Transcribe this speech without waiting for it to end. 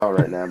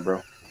right now,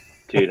 bro.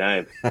 Dude,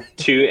 I have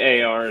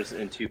 2 ARs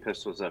and 2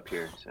 pistols up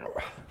here. So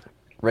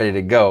Ready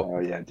to go. Oh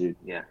yeah, dude.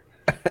 yeah.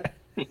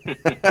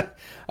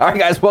 All right,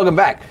 guys, welcome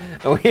back.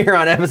 We're here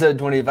on episode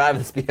 25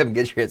 of the Speed Up and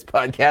Get Your Hits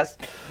podcast.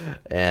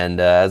 And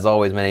as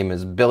always, my name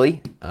is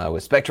Billy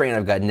with Spectre, and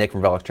I've got Nick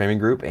from Velox Training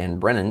Group and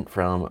Brennan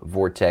from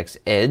Vortex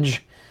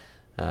Edge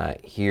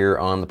here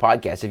on the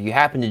podcast. If you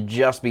happen to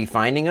just be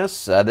finding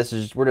us,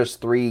 we're just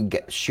three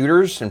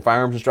shooters and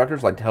firearms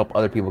instructors like to help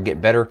other people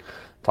get better,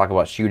 talk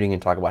about shooting,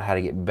 and talk about how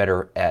to get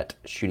better at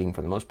shooting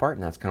for the most part.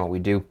 And that's kind of what we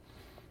do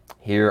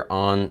here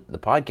on the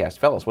podcast.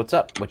 Fellas, what's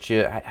up?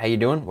 How you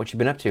doing? What you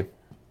been up to?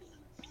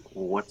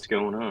 What's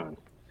going on?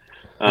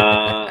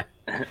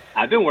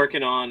 I've been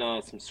working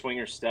on some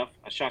swinger stuff.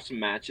 I shot some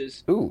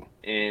matches. Ooh.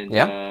 And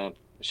yeah. I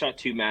shot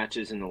 2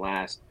 matches in the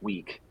last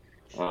week.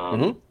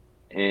 Mm-hmm.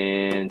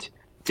 And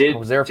I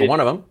was there for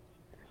one of them.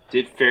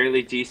 Did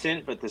fairly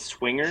decent, but the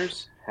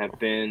swingers have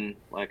been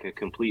like a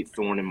complete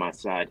thorn in my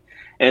side.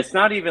 And it's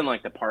not even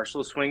like the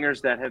partial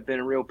swingers that have been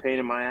a real pain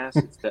in my ass.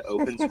 It's the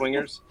open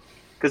swingers.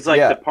 Because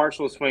the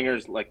partial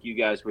swingers, like you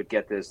guys would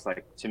get this,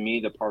 like to me,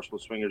 the partial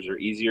swingers are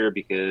easier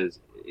because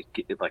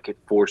it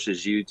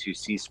forces you to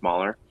see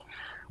smaller.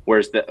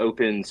 Whereas the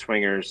open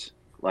swingers,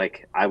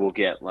 like I will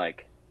get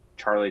like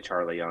Charlie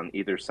on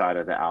either side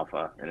of the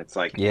alpha, and it's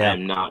like I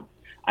am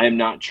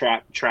not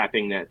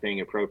trapping that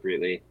thing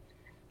appropriately.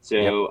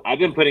 So I've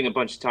been putting a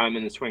bunch of time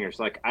in the swingers.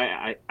 Like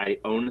I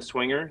own a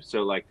swinger,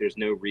 so like there's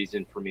no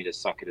reason for me to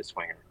suck at a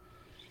swinger.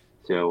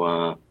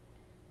 So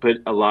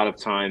put a lot of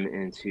time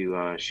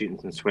into shooting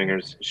some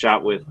swingers.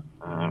 Shot with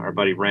our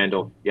buddy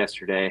Randall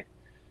yesterday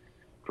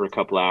for a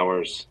couple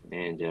hours,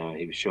 and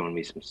he was showing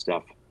me some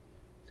stuff.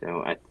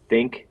 So I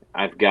think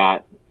I've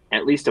got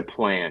at least a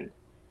plan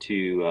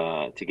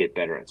to get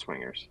better at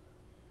swingers.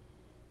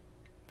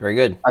 Very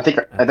good. I think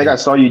I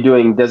saw you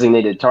doing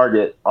designated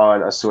target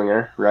on a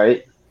swinger,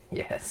 right?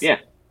 Yes. Yeah.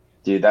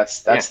 Dude,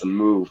 that's the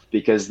move,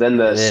 because then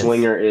the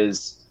swinger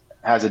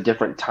has a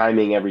different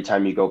timing every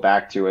time you go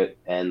back to it,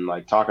 and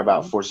like talk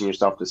about forcing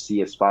yourself to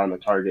see a spot on the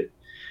target.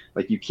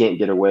 Like you can't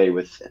get away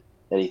with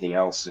anything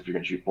else if you're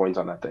gonna shoot points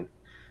on that thing.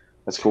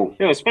 That's cool.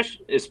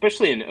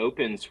 Especially an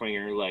open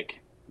swinger, like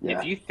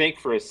if you think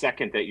for a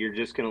second that you're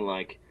just gonna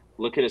like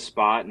look at a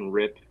spot and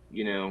rip,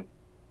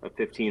 a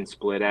 15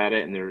 split at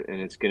it and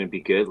it's gonna be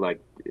good, like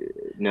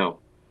no.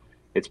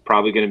 It's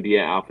probably gonna be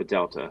an alpha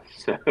delta.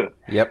 So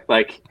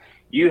like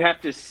you have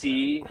to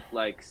see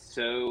like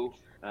so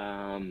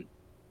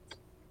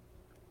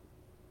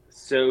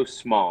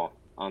small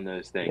on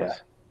those things. Yeah.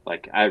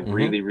 Like I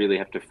really, really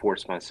have to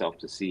force myself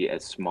to see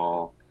as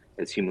small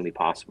as humanly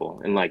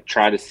possible, and like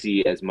try to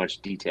see as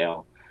much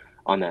detail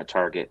on that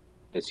target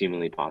as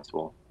humanly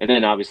possible, and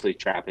then obviously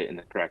trap it in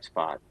the correct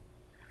spot.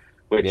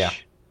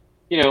 Which,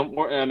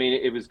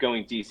 it was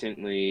going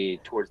decently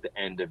towards the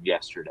end of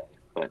yesterday,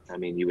 but I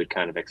mean, you would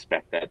kind of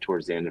expect that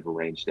towards the end of a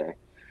range day.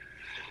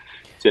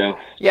 So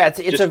yeah,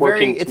 it's a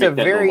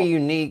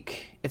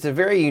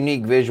very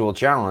unique visual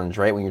challenge,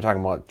 right? When you're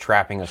talking about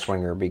trapping a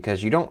swinger,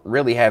 because you don't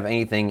really have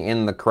anything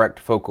in the correct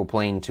focal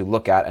plane to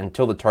look at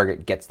until the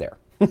target gets there.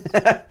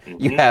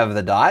 You have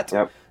the dot,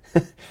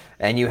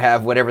 and you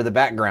have whatever the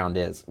background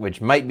is,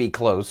 which might be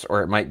close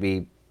or it might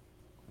be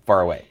far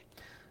away.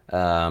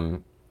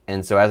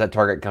 And so as that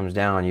target comes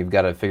down, you've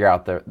got to figure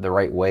out the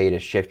right way to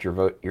shift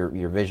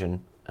your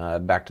vision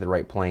back to the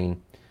right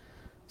plane,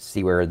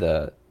 see where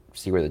the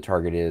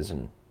target is,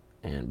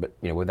 but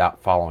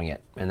without following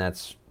it, and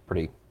that's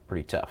pretty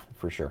tough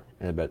for sure.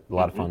 But a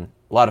lot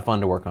of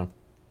fun to work on.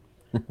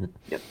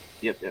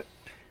 Yep.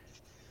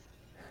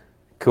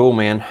 Cool,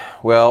 man.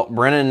 Well,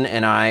 Brennan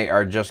and I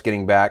are just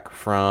getting back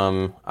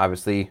from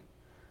obviously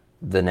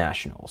the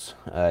Nationals.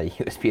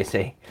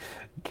 USPSA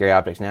Carry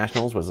Optics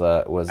Nationals was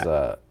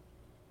I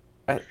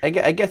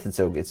guess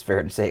it's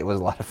fair to say it was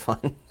a lot of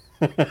fun.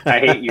 I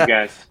hate you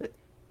guys.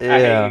 Yeah. I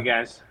hate you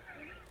guys.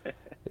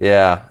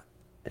 Yeah,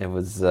 it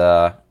was.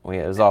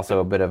 It was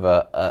also a bit of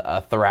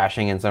a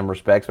thrashing in some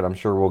respects, but I'm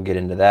sure we'll get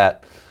into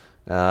that.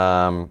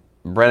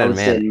 Brennan,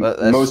 man,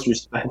 most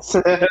respects.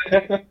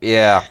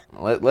 Yeah,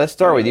 let's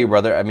start with you,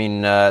 brother. I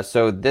mean,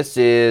 so this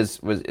is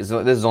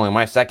only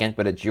my second,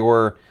 but it's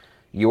your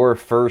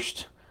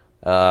first,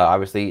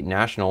 obviously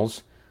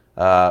Nationals.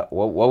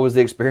 What was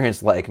the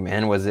experience like,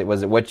 man? Was it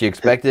what you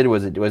expected?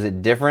 Was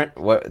it different?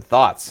 What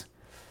thoughts?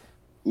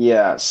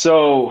 Yeah.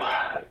 So,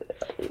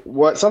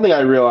 something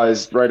I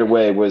realized right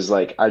away was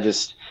like I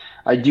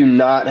do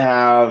not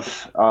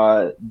have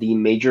the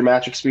major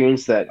match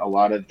experience that a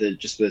lot of the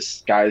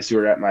guys who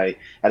are at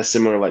a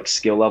similar like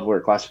skill level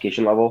or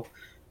classification level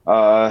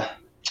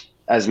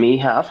as me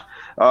have.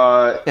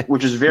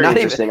 Which is very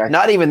interesting.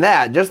 Not even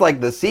that, just like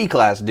the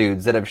C-class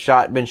dudes that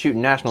have been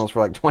shooting Nationals for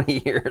like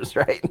 20 years,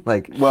 right?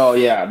 Like, well,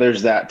 yeah,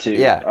 there's that too.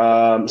 Yeah.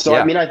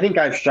 I mean, I think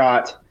I've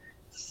shot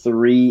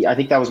 3. I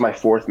think that was my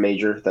 4th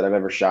major that I've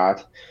ever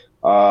shot,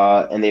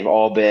 and they've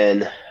all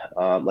been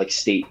like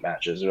state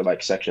matches or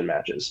like section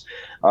matches.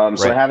 Right.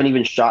 So I haven't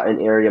even shot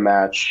an area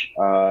match.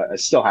 I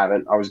still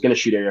haven't. I was going to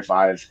shoot Area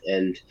 5,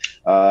 and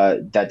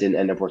that didn't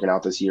end up working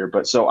out this year.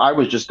 But so I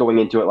was just going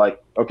into it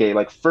like, okay,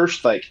 like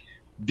first like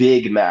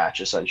big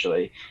match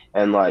essentially,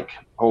 and like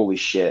holy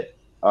shit.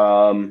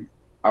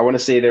 I want to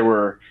say there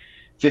were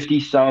 50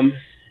 some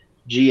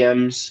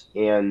GMs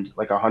and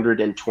like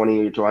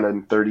 120 to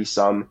 130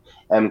 some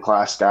M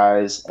class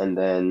guys, and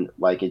then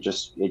like it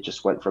just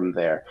went from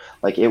there.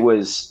 Like it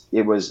was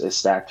a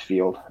stacked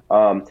field.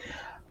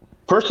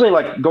 Personally,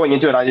 like going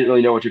into it, I didn't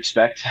really know what to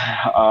expect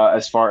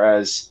as far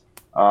as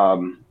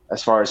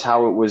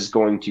how it was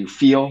going to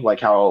feel, like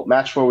how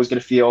match flow was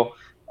going to feel,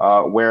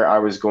 where I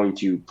was going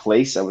to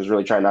place. I was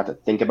really trying not to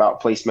think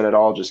about placement at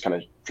all, just kind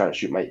of trying to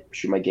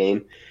shoot my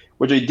game,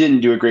 which I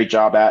didn't do a great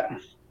job at.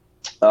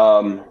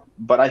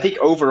 But I think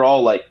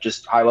overall, like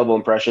just high level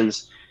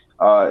impressions,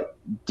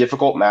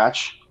 difficult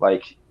match.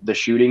 Like the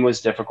shooting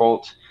was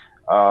difficult.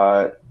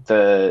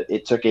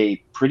 It took a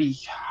pretty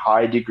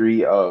high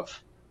degree of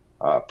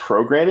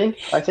programming,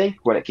 I think,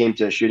 when it came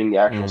to shooting the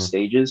actual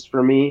stages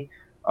for me.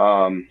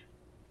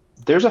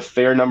 There's a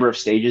fair number of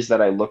stages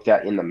that I looked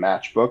at in the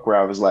match book where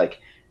I was like,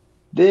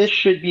 this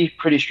should be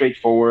pretty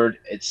straightforward.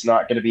 It's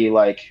not going to be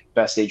like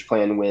best stage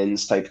plan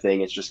wins type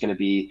thing. It's just going to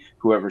be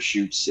whoever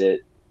shoots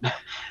it.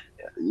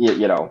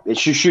 You know, it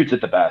shoots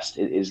it the best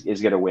is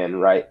going to win,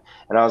 right?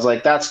 And I was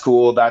like, that's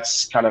cool.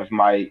 That's kind of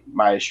my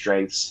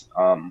strengths.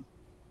 And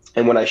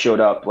when I showed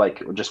up,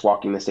 like just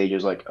walking the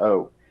stages, like,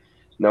 oh,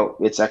 no,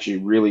 it's actually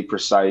really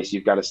precise.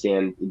 You've got to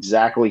stand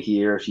exactly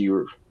here. If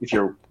you're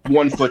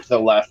 1 foot to the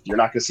left, you're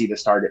not going to see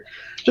this target.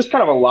 Just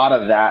kind of a lot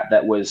of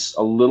that was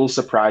a little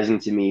surprising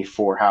to me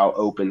for how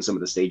open some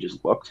of the stages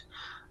looked.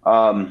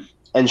 And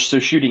so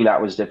shooting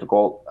that was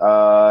difficult.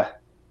 A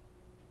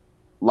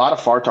lot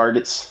of far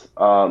targets.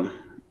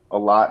 A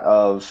lot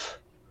of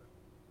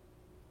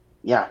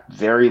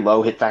very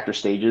low hit factor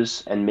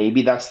stages, and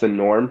maybe that's the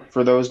norm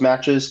for those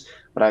matches.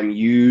 But I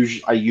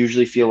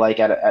usually feel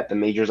like at the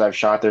majors I've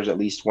shot, there's at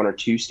least 1 or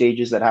 2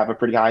 stages that have a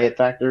pretty high hit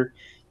factor,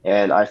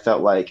 and I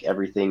felt like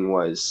everything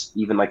was,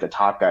 even like the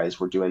top guys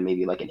were doing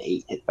maybe like an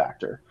 8 hit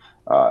factor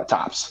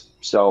tops.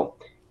 So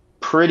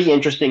pretty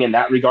interesting in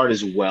that regard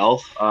as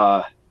well.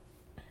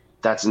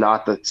 That's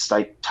not the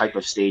type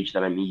of stage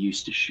that I'm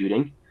used to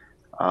shooting.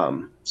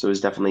 So it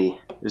was definitely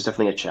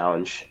a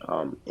challenge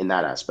in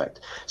that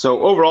aspect.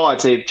 So overall,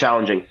 I'd say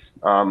challenging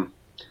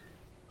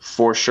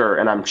for sure.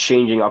 And I'm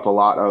changing up a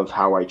lot of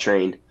how I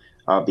train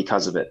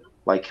because of it.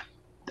 Like,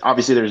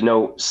 obviously, there's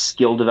no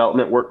skill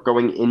development work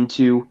going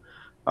into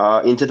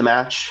the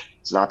match.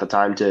 It's not the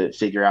time to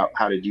figure out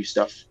how to do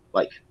stuff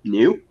like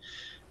new.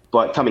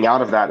 But coming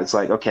out of that, it's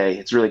like, okay,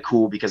 it's really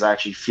cool because I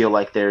actually feel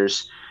like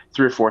there's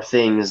 3 or 4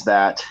 things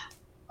that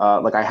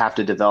like I have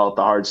to develop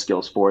the hard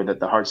skills for, that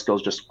the hard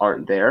skills just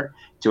aren't there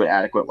to an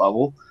adequate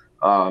level.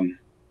 And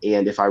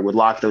if I would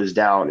lock those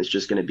down, it's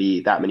just going to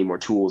be that many more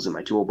tools in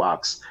my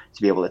toolbox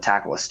to be able to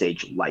tackle a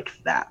stage like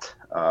that,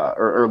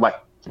 or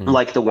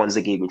like the ones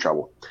that gave me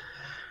trouble.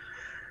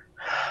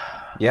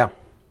 Yeah.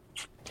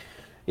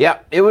 Yeah,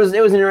 it was an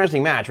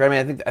interesting match, right?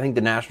 I mean, I think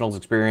the Nationals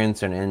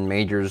experience and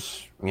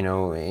majors, you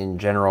know, in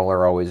general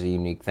are always a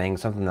unique thing.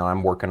 Something that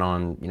I'm working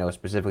on, you know,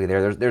 specifically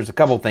there. There's a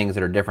couple things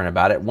that are different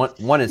about it.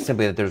 One is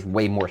simply that there's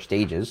way more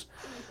stages,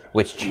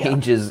 which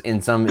changes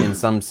in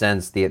some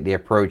sense the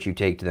approach you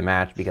take to the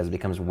match, because it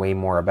becomes way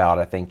more about,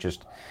 I think,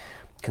 just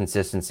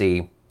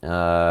consistency,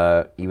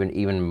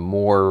 even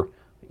more,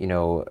 you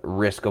know,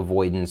 risk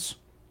avoidance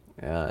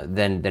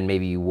than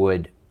maybe you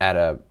would at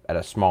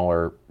a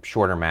smaller,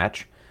 shorter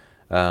match.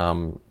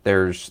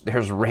 There's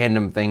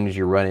random things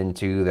you run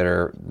into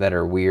that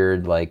are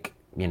weird, like,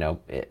 you know,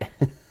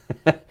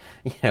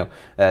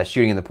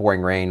 shooting in the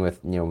pouring rain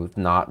with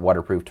not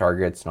waterproof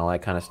targets and all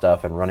that kind of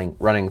stuff, and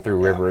running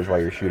through rivers while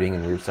you're shooting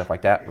and weird stuff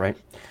like that, right?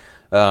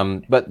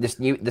 But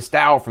the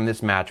style from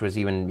this match was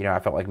even, you know,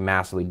 I felt like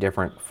massively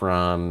different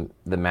from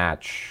the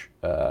match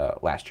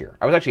last year.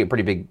 I was actually a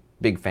pretty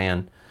big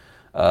fan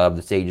of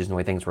the stages and the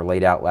way things were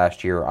laid out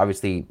last year.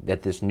 Obviously,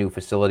 at this new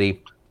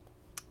facility,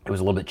 it was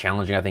a little bit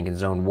challenging, I think, in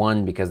Zone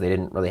 1 because they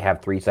didn't really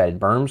have 3-sided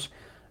berms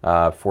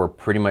for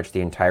pretty much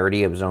the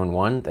entirety of Zone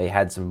 1. They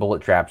had some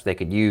bullet traps they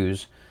could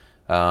use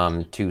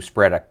to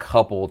spread a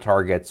couple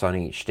targets on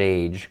each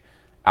stage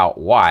out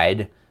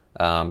wide.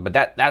 But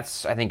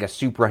that's, I think, a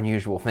super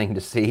unusual thing to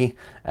see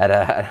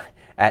at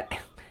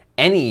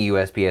any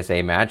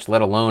USPSA match,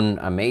 let alone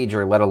a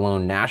major, let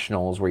alone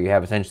nationals, where you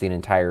have essentially an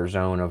entire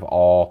zone of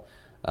all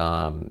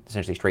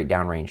essentially straight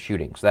downrange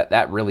shooting. So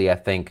that really, I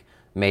think,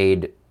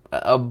 made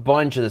a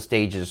bunch of the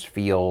stages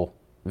feel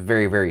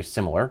very, very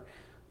similar.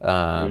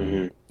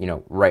 You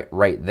know,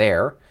 right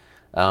there.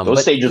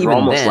 Those stages were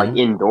almost like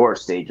indoor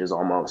stages,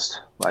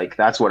 almost. Like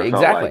that's what it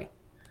felt like.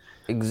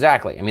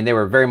 Exactly. I mean, they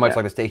were very much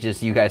like the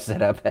stages you guys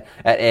set up at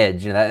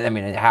Edge. You know, I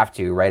mean, you have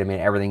to, right? I mean,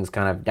 everything's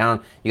kind of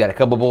down. You got a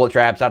couple bullet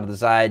traps out to the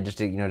side just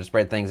to, you know, to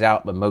spread things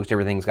out, but most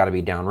everything's got to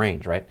be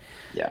downrange, right?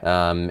 Yeah.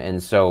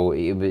 And so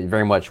it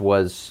very much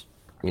was,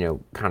 you know,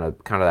 kind of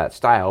that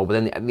style. But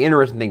then the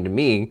interesting thing to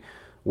me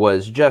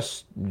was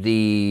just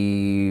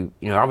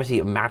obviously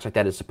a match like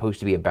that is supposed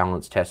to be a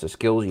balanced test of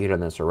skills. You hit on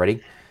this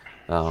already.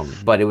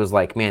 But it was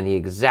like, man, the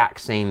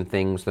exact same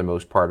things for the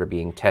most part are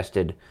being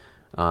tested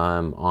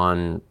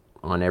on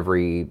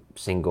every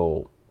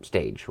single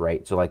stage,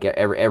 right? So like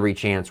every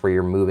chance where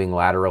you're moving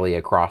laterally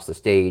across the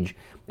stage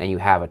and you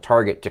have a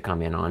target to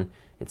come in on,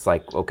 it's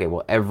like, okay,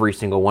 well, every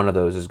single one of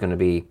those is going to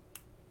be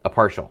a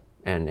partial.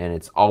 And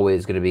it's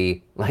always going to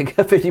be like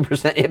a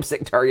 50%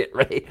 IPSC target,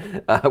 right?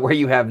 Where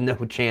you have no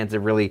chance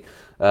of really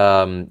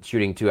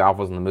shooting two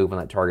alphas on the move on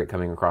that target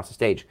coming across the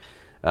stage.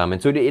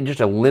 And so it just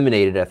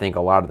eliminated, I think,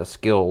 a lot of the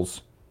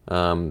skills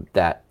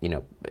that,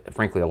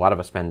 frankly, a lot of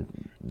us spend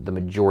the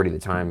majority of the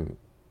time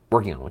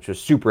working on, which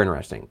was super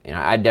interesting. And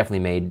I definitely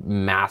made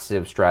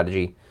massive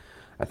strategy,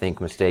 I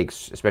think,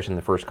 mistakes, especially in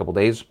the first couple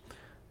days.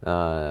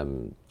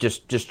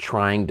 Just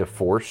trying to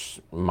force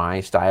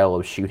my style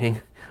of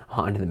shooting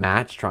onto the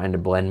match, trying to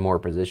blend more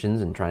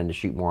positions and trying to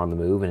shoot more on the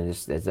move. And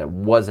it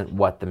wasn't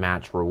what the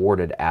match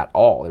rewarded at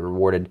all. It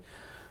rewarded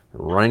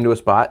running to a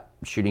spot,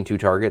 shooting two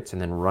targets,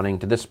 and then running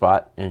to this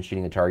spot and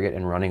shooting a target,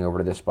 and running over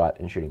to this spot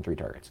and shooting three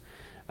targets.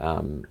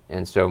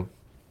 And so,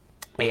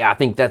 yeah, I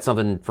think that's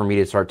something for me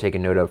to start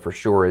taking note of for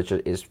sure,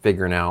 is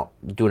figuring out,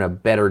 doing a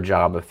better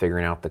job of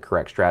figuring out the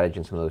correct strategy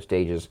in some of those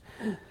stages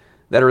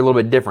that are a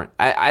little bit different.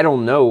 I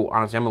don't know,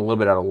 honestly, I'm a little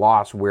bit at a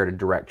loss where to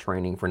direct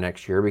training for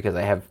next year, because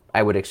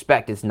I would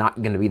expect it's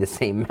not going to be the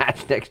same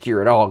match next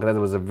year at all, because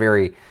that was a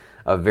very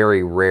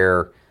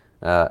rare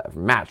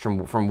match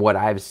from what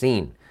I've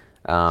seen.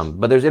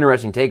 But there's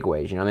interesting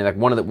takeaways. I mean, like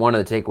one of the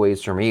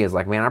takeaways for me is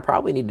like, man, I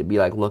probably need to be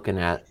like looking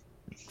at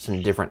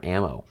some different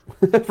ammo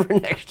for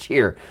next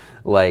year.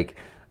 Like,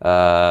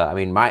 I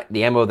mean,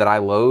 the ammo that I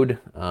load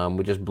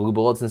with just blue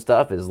bullets and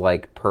stuff is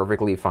like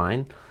perfectly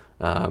fine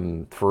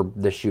for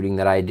the shooting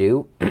that I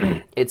do.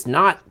 It's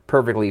not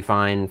perfectly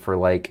fine for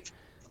like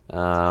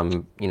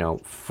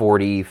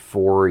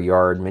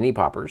 44-yard mini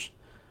poppers.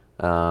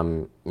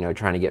 Trying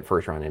to get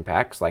first round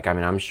impacts. Like, I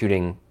mean, I'm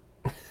shooting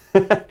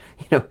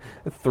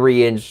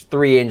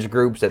 3-inch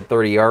groups at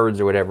 30 yards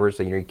or whatever,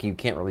 so you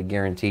can't really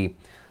guarantee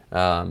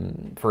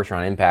first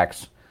round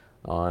impacts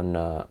on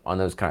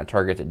those kind of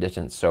targets at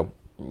distance. So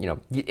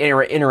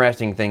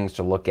interesting things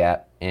to look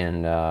at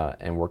and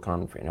work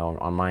on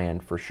on my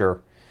end for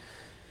sure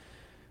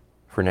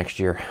for next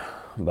year.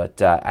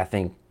 But I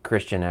think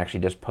Christian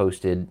actually just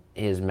posted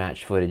his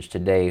match footage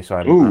today, so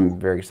I'm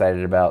very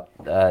excited about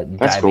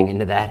diving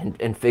into that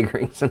and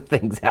figuring some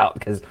things out,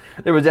 because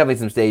there was definitely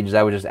some stages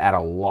I was just at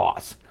a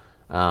loss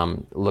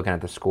looking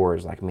at the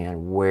scores, like,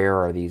 man, where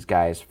are these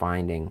guys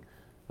finding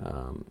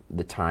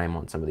the time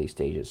on some of these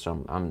stages?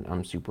 So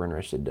I'm super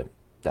interested to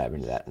dive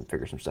into that and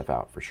figure some stuff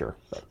out for sure.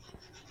 But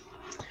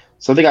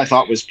something I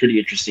thought was pretty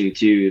interesting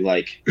too,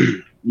 like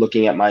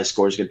looking at my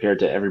scores compared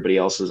to everybody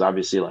else's,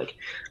 obviously, like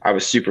I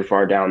was super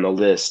far down the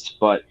list,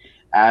 but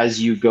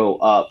as you go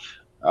up,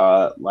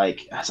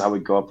 like as I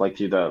would go up like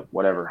through the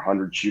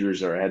 100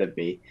 shooters are ahead of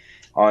me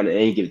on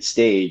any given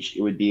stage,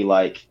 it would be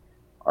like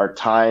our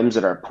times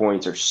and our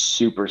points are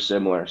super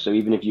similar. So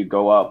even if you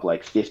go up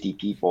like 50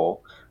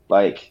 people,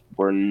 like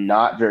we're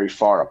not very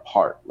far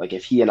apart. Like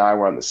if he and I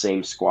were on the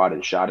same squad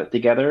and shot it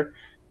together,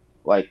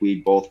 like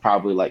we both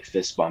probably like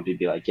fist bump. He'd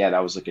be like, yeah,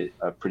 that was like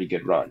a pretty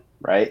good run,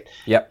 right?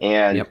 Yep.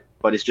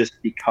 But it's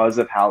just because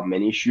of how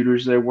many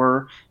shooters there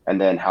were and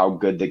then how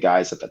good the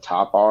guys at the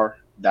top are.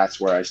 That's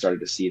where I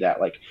started to see that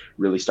like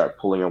really start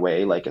pulling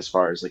away, like as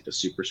far as like the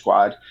super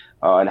squad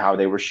and how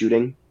they were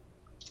shooting.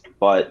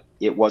 But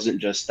it wasn't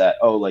just that,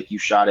 like you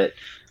shot it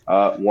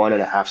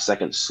 1.5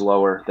 seconds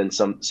slower than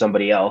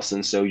somebody else,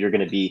 and so you're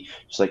going to be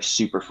just like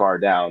super far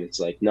down. It's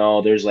like,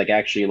 no, there's like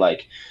actually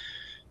like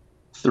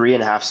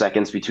 3.5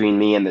 seconds between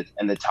me and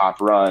the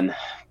top run,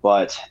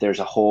 but there's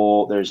a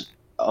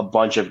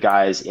bunch of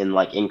guys in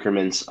like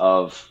increments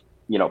of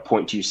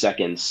 0.2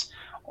 seconds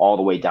all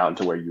the way down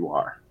to where you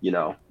are,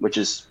 which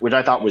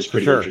I thought was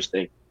pretty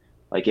interesting.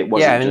 Like it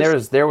wasn't. Yeah, I mean there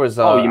was.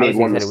 You made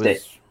one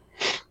mistake.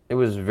 It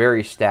was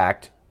very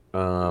stacked.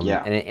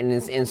 And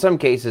in some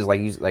cases,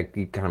 like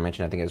you kind of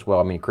mentioned, I think as well.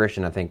 I mean,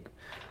 Christian, I think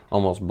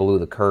almost blew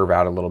the curve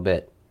out a little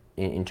bit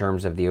in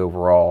terms of the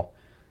overall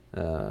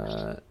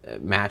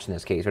match in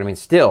this case. But I mean,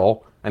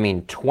 still,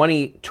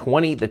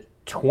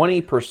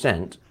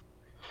 20%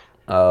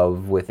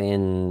 of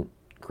within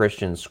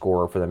Christian's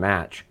score for the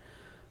match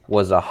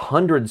was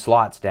 100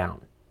 slots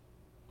down.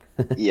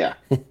 Yeah.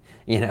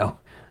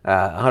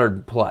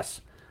 100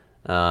 plus.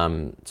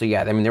 So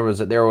yeah, I mean, there was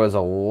a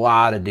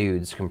lot of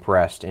dudes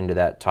compressed into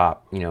that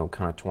top, kind of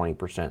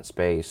 20%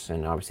 space,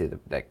 and obviously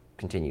that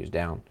continues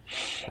down.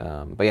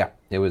 But yeah,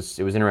 it was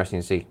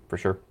interesting to see for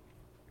sure.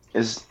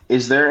 Is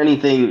there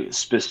anything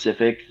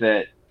specific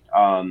that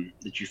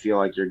you feel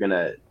like you're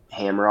gonna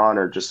hammer on,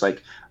 or just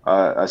like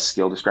a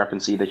skill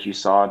discrepancy that you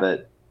saw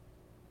that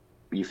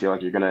you feel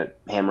like you're gonna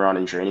hammer on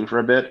in training for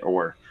a bit,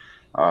 or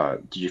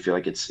did you feel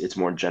like it's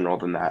more general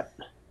than that?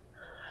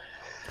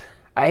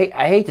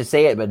 I hate to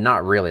say it, but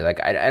not really. Like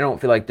I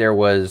don't feel like there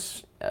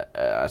was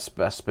a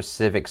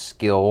specific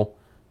skill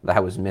that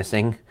I was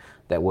missing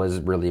that was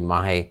really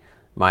my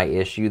my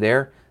issue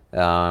there.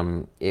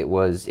 It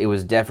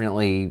was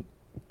definitely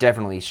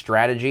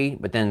strategy,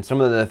 but then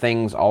some of the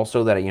things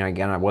also that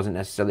again I wasn't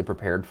necessarily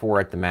prepared for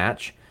at the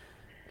match.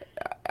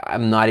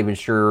 I'm not even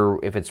sure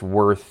if it's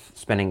worth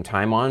spending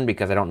time on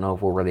because I don't know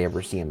if we'll really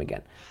ever see him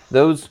again.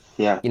 Those,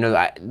 Yeah.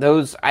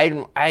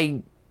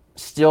 I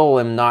still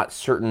am not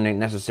certain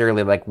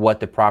necessarily like what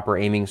the proper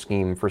aiming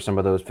scheme for some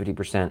of those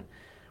 50%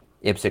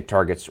 IPSC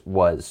targets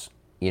was.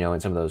 In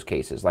some of those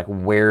cases, like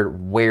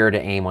where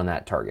to aim on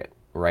that target,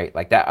 right?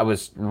 Like that, I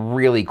was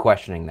really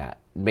questioning that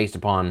based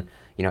upon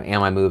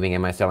am I moving,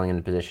 am I selling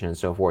into position, and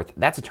so forth.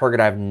 That's a target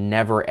I've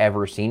never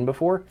ever seen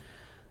before,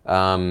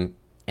 and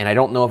I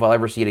don't know if I'll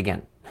ever see it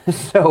again.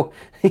 So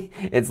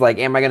it's like,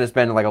 am I going to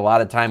spend like a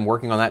lot of time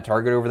working on that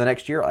target over the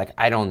next year? Like,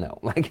 I don't know.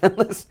 Like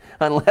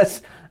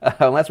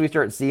unless we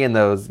start seeing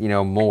those,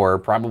 more,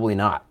 probably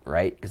not,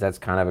 right? Because that's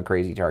kind of a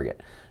crazy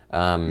target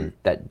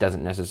that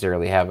doesn't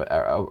necessarily have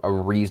a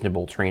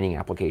reasonable training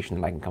application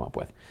that I can come up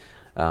with.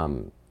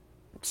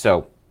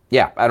 So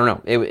yeah, I don't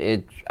know.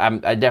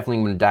 I definitely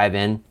going to dive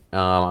in.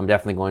 I'm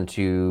definitely going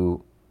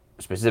to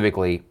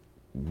specifically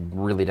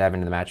really dive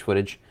into the match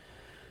footage.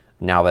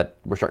 Now that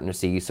we're starting to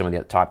see some of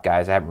the top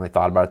guys, I haven't really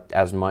thought about it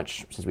as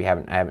much since I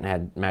haven't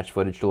had match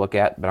footage to look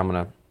at. But I'm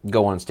gonna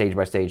go on a stage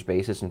by stage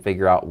basis and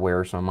figure out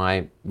where some of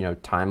my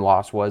time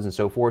loss was and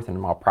so forth,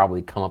 and I'll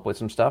probably come up with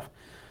some stuff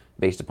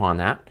based upon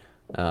that.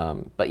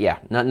 But yeah,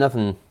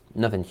 nothing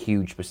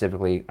huge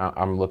specifically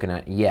I'm looking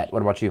at yet.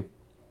 What about you?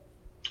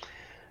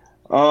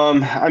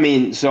 I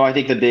mean, so I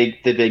think the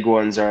big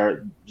ones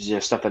are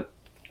stuff that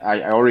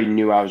I already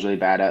knew I was really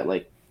bad at,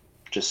 like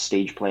just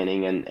stage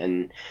planning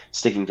and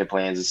sticking to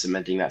plans and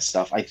cementing that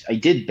stuff. I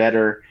did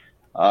better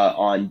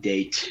on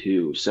day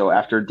 2. So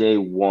after day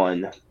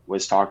 1,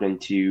 was talking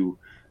to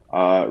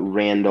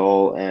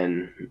Randall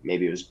and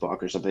maybe it was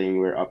Buck or something. We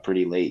were up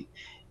pretty late,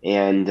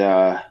 and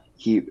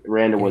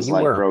Randall was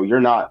like, were. "Bro, you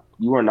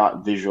are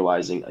not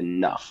visualizing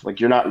enough. Like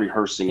you're not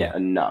rehearsing it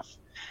enough."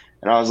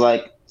 And I was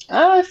like,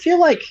 I feel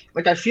like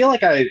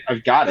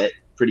I've got it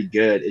pretty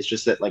good. It's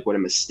just that like when a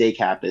mistake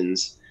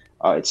happens,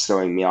 it's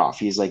throwing me off.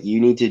 He's like,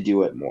 you need to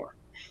do it more.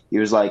 He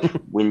was like,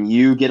 when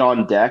you get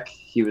on deck,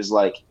 he was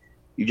like,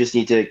 you just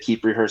need to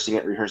keep rehearsing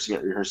it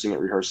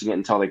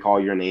until they call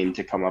your name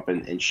to come up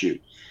and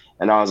shoot.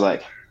 And I was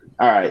like,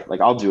 all right,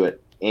 like I'll do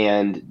it.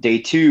 And day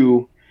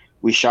 2,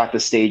 we shot the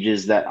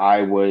stages that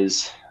I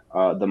was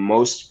the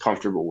most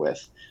comfortable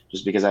with,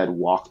 just because I had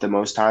walked the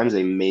most times.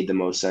 They made the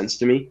most sense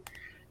to me.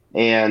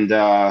 And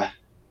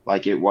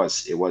like it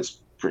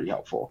was pretty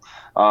helpful.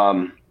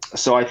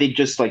 So I think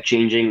just like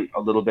changing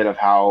a little bit of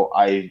how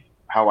I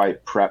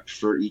prep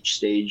for each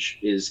stage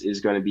is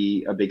going to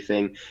be a big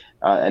thing,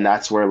 and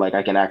that's where like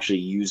I can actually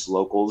use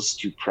locals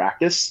to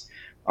practice,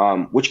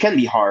 which can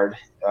be hard,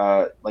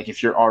 like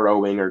if you're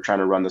ROing or trying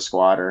to run the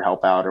squad or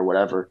help out or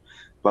whatever.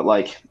 But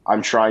like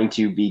I'm trying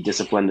to be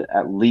disciplined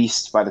at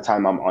least by the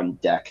time I'm on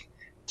deck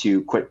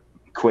to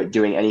quit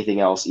doing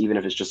anything else, even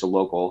if it's just a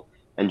local,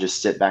 and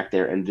just sit back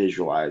there and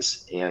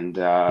visualize. And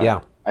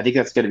I think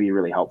that's going to be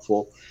really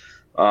helpful.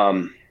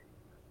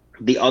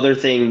 The other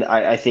thing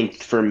I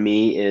think for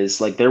me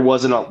is like there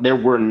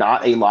were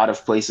not a lot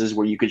of places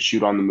where you could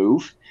shoot on the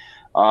move,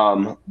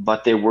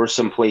 but there were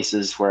some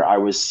places where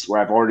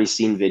I've already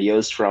seen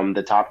videos from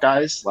the top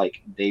guys,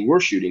 like they were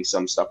shooting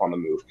some stuff on the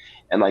move,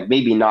 and like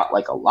maybe not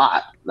like a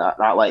lot,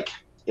 not like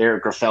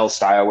Eric Grafel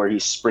style where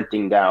he's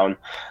sprinting down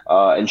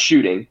and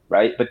shooting,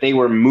 right? But they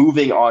were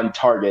moving on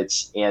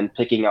targets and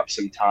picking up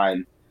some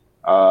time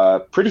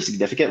pretty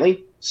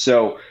significantly.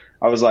 So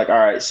I was like, all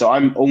right, so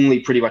I'm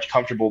only pretty much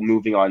comfortable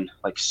moving on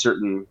like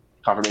certain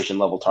confirmation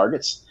level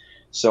targets.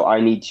 So I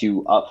need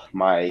to up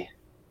my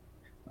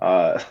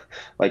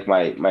like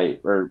my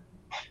or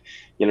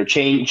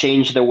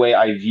change the way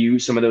I view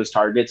some of those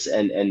targets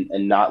and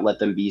not let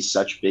them be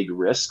such big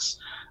risks.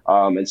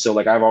 And so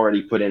like I've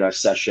already put in a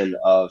session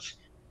of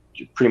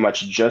pretty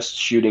much just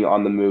shooting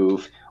on the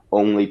move,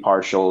 only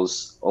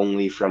partials,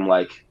 only from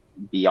like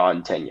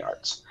beyond 10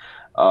 yards.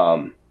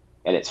 And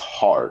it's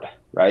hard,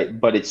 right?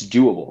 But it's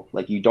doable.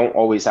 Like you don't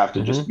always have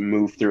to just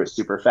move through it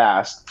super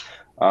fast.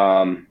 So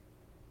I'm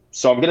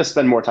going to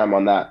spend more time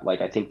on that.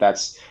 Like I think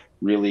that's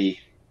really,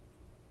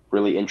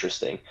 really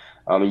interesting.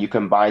 And you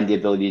combine the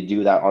ability to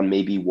do that on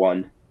maybe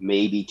 1,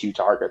 maybe 2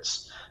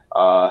 targets,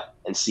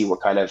 and see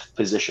what kind of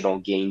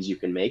positional gains you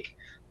can make.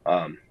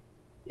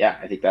 Yeah,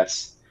 I think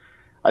that's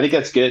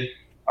good.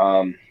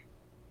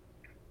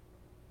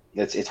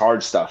 It's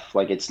hard stuff.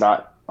 Like it's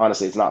not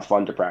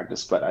fun to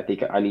practice, but I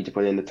think I need to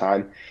put in the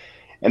time.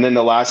 And then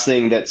the last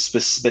thing that's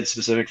been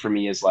specific for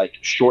me is like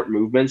short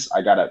movements.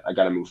 I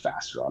gotta move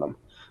faster on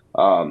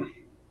them.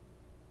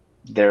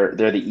 They're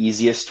the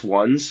easiest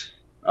ones,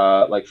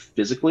 like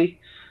physically,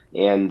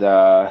 and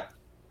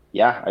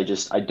yeah,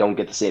 I don't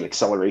get the same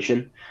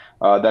acceleration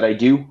that I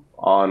do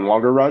on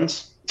longer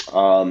runs.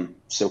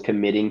 So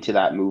committing to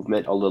that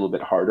movement a little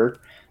bit harder.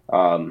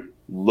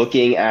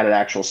 Looking at an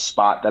actual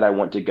spot that I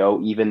want to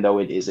go, even though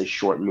it is a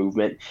short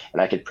movement,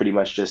 and I could pretty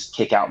much just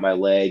kick out my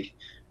leg,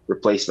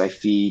 replace my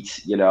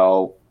feet,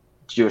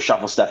 do a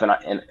shuffle step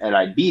and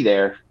I'd be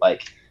there,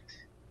 like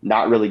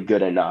not really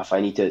good enough.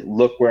 I need to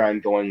look where I'm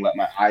going, let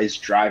my eyes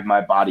drive my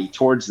body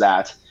towards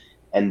that,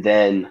 and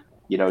then,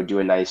 do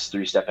a nice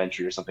 3-step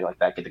entry or something like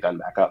that, get the gun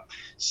back up.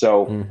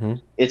 So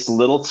it's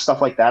little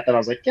stuff like that I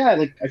was like, yeah,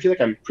 like I feel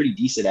like I'm pretty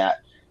decent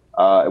at.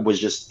 It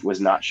was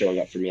not showing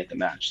up for me at the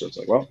match. So it's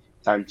like, well,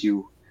 time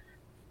to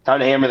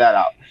hammer that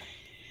out.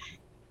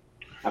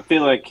 I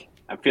feel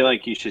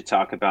like you should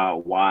talk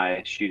about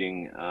why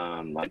shooting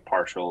like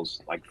partials,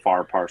 like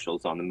far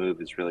partials on the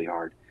move is really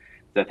hard.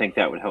 I think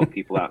that would help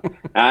people out.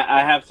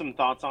 I have some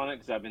thoughts on it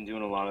because I've been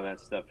doing a lot of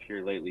that stuff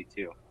here lately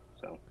too.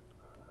 So,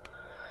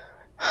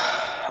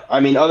 I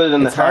mean, other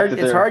than the fact that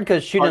it's hard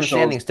because shooting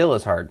standing still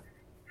is hard.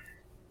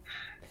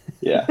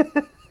 Yeah.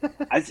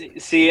 I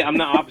see. I'm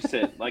the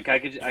opposite. Like I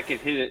could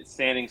hit it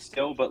standing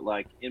still, but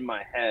like in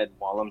my head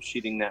while I'm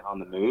shooting that on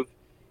the move,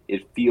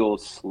 it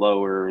feels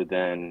slower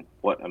than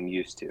what I'm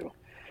used to,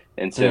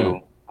 and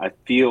so I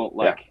feel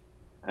like. Yeah.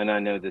 And I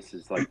know this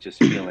is like just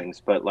feelings,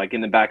 but like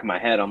in the back of my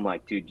head, I'm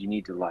like, dude, you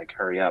need to like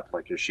hurry up.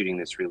 Like you're shooting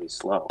this really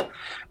slow.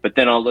 But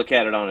then I'll look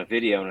at it on a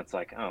video and it's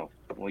like, oh,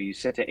 well, you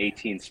set to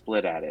 18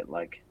 split at it.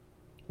 Like,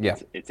 yeah,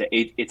 it's a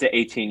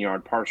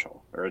 18-yard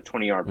partial or a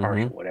 20-yard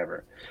partial,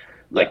 whatever.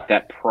 Like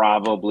that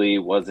probably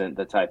wasn't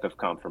the type of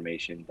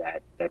confirmation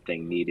that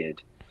thing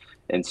needed.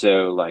 And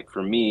so like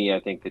for me,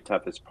 I think the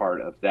toughest part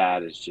of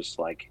that is just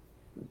like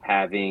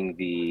having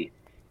the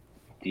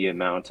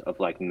amount of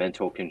like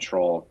mental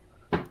control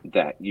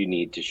that you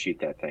need to shoot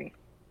that thing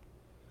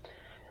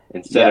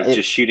instead of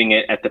just shooting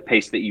it at the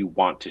pace that you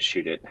want to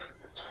shoot it.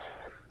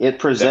 It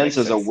presents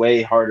as a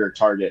way harder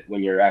target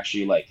when you're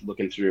actually like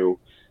looking through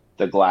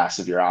the glass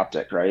of your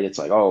optic, right? It's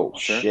like, oh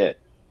shit.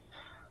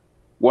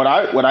 What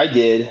I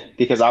did,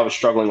 because I was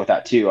struggling with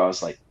that too, I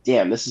was like,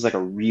 damn, this is like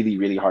a really,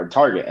 really hard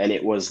target. And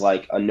it was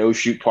like a no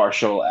shoot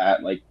partial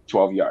at like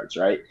 12 yards,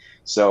 right?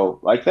 So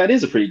like that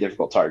is a pretty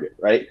difficult target,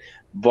 right?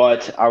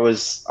 But I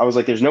was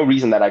like, there's no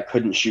reason that I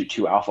couldn't shoot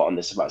 2 alpha on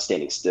this if I was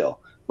standing still.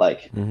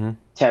 Like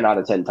 10 out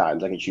of 10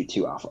 times I can shoot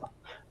 2 alpha,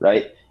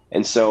 right?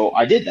 And so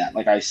I did that.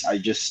 Like I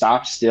just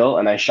stopped still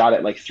and I shot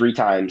it like 3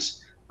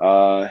 times,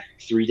 3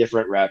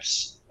 different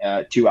reps,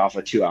 2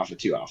 alpha, 2 alpha,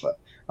 2 alpha.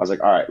 I was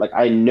like, all right, like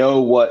I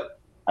know what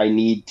I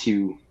need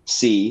to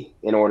see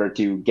in order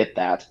to get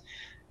that.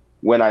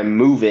 When I'm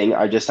moving,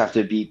 I just have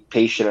to be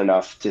patient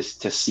enough to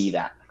see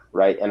that.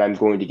 Right. And I'm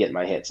going to get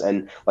my hits.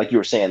 And like you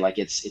were saying, like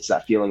it's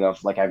that feeling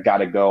of like, I've got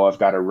to go, I've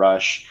got to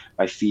rush.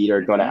 My feet are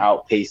going to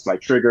outpace my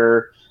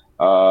trigger.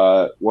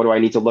 What do I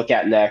need to look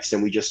at next?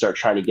 And we just start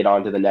trying to get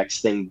on to the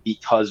next thing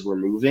because we're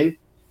moving.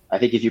 I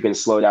think if you can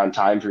slow down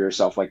time for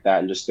yourself like that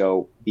and just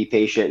go be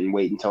patient and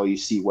wait until you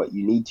see what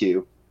you need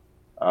to,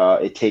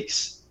 it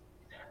takes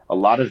a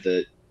lot of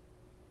the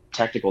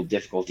technical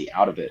difficulty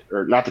out of it,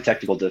 or not the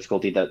technical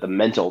difficulty, the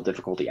mental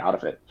difficulty out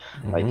of it.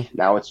 Like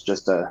now it's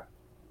just a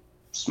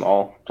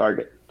small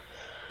target.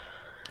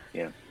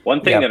 Yeah. One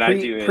thing that I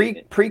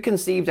do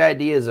preconceived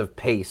ideas of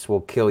pace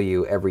will kill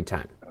you every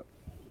time.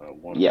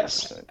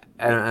 Yes.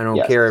 I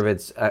don't care if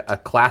it's a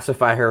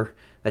classifier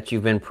that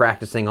you've been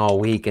practicing all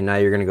week and now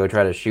you're going to go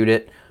try to shoot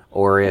it,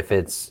 or if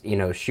it's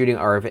shooting,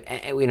 or if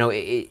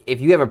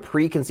if you have a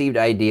preconceived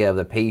idea of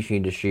the pace you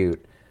need to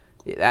shoot,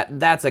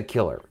 that's a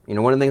killer.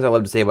 One of the things I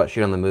love to say about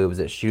shoot on the move is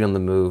that shoot on the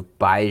move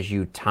buys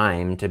you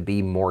time to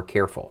be more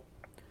careful.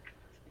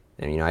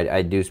 And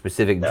I do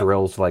specific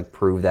drills to like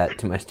prove that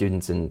to my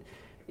students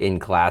in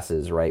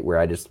classes, right? Where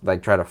I just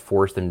like try to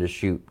force them to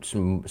shoot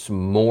some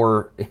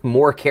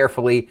more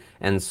carefully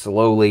and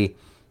slowly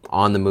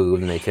on the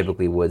move than they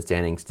typically would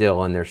standing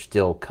still, and they're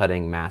still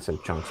cutting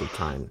massive chunks of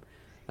time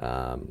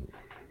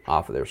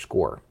off of their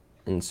score.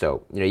 And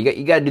so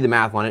you got to do the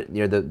math on it.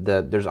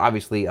 There's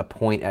obviously a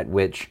point at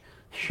which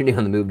shooting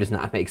on the move does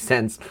not make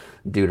sense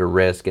due to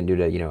risk and due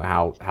to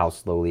how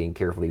slowly and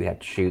carefully you have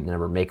to shoot, and the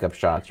number of makeup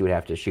shots you would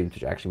have to shoot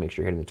to actually make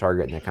sure you're hitting the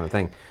target and that kind of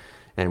thing.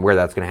 And where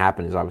that's going to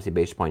happen is obviously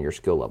based upon your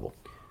skill level.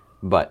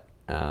 But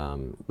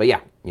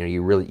yeah,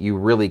 you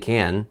really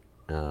can,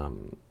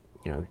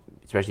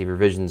 especially if your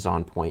vision's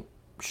on point,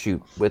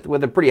 shoot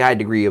with a pretty high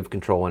degree of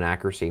control and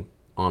accuracy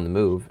on the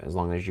move, as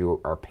long as you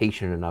are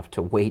patient enough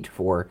to wait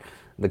for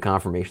the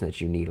confirmation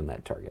that you need on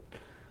that target.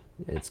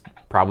 It's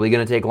probably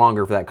going to take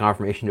longer for that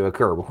confirmation to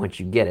occur, but once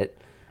you get it,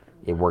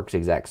 it works the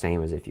exact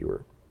same as if you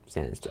were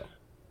standing still.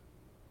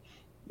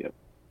 Yep.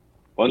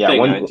 One thing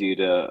I do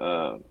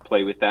to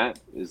play with that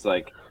is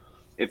like,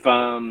 if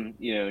I'm,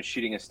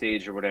 shooting a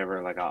stage or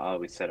whatever, like I'll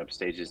always set up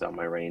stages on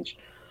my range.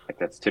 Like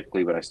that's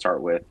typically what I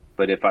start with.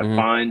 But if I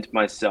find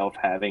myself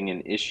having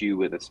an issue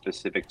with a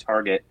specific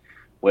target,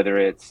 whether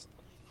it's,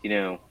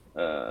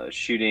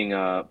 shooting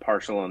a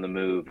partial on the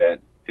move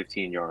at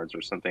 15 yards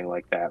or something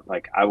like that,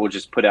 like I will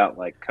just put out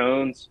like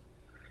cones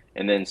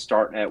and then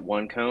start at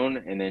one cone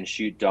and then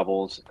shoot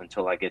doubles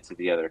until I get to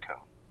the other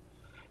cone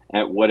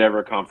at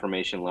whatever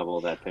confirmation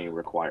level that thing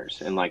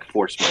requires, and like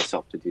force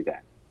myself to do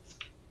that.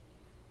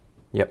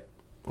 Yep.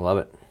 Love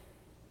it.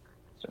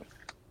 So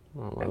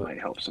that might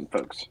help some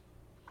folks.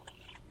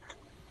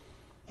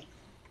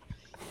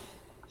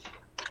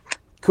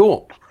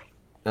 Cool.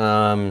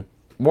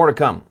 more to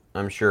come,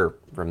 I'm sure,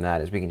 from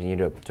that as we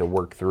continue to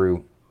work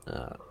through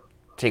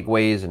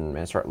takeaways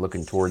and start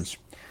looking towards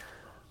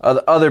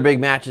other big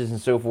matches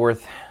and so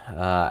forth.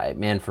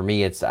 Man, for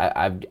me, it's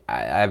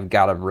I've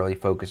got to really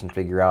focus and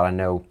figure out. I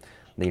know,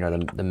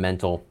 the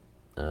mental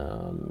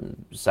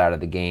side of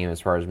the game as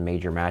far as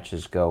major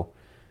matches go.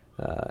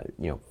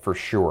 For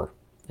sure.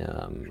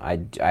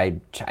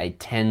 I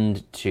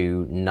tend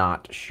to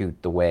not shoot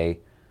the way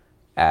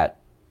at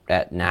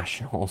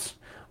nationals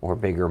or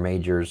bigger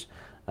majors.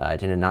 I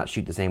tend to not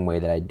shoot the same way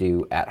that I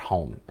do at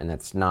home, and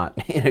that's not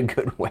in a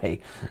good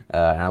way.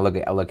 And I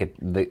look at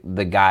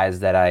the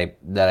guys that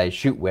I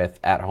shoot with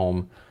at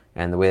home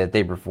and the way that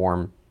they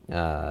perform,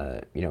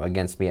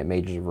 against me at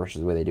majors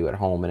versus the way they do at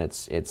home, and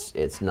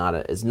it's not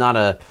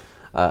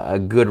a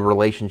good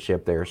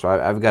relationship there. So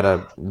I've got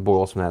to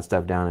boil some of that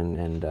stuff down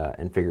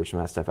and figure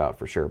some of that stuff out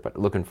for sure. But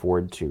looking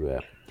forward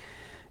to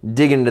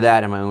digging into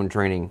that in my own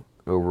training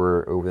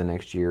over the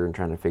next year and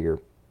trying to figure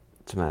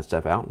some of that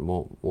stuff out, and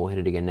we'll hit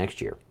it again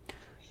next year.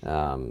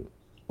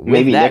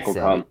 Maybe Nick will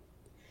come.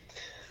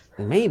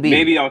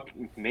 Maybe I'll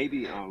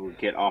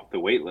get off the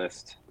wait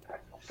list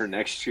for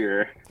next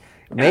year.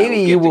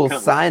 Maybe you will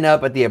sign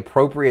up at the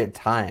appropriate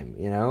time.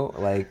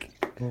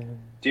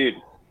 Dude,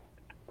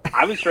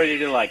 I was ready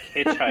to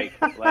hitchhike.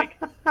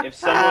 If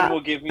someone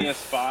will give me a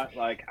spot,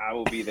 I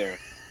will be there.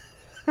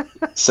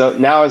 So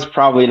now is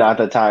probably not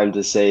the time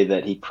to say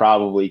that he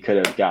probably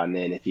could have gotten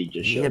in if he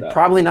just showed up.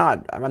 Probably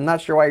not. I'm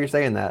not sure why you're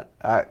saying that.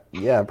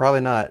 Yeah,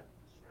 probably not.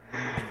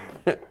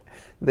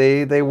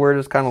 They were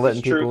just kind of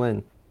letting people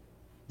in.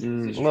 A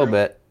little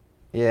bit.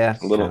 Yeah.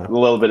 A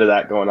little bit of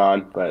that going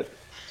on, but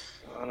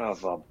son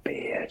of a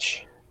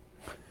bitch.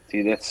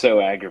 Dude, that's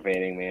so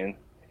aggravating, man.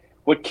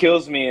 What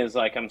kills me is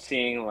I'm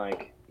seeing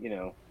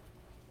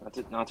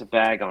not to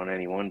bag on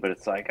anyone, but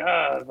it's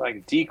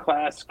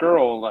D-class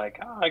girl,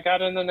 I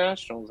got in the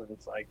nationals, and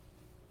it's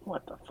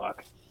what the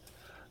fuck?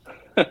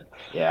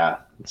 Yeah,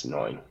 it's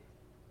annoying.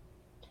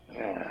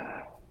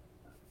 Yeah.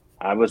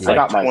 I was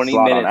 20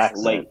 minutes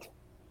late.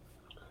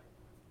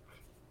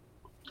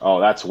 Oh,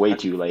 that's way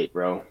too late,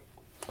 bro.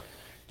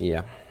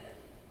 Yeah.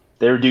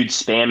 There were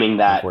dudes spamming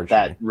that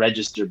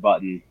register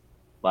button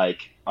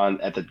on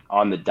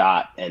the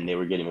dot, and they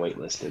were getting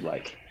waitlisted.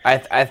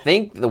 I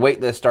think the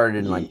waitlist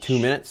started in 2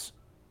 minutes.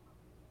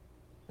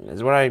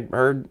 Is what I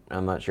heard.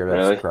 I'm not sure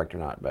if that's correct or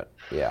not, but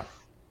yeah.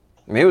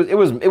 I mean, it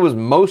was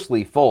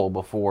mostly full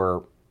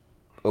before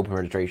open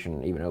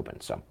registration even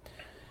opened. So,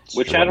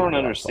 which I don't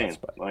understand.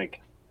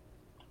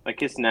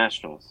 It's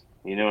nationals.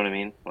 You know what I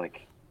mean?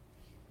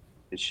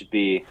 It should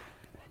be.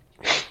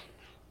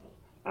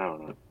 I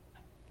don't know.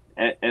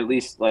 At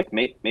least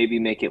maybe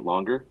make it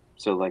longer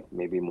so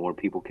maybe more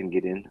people can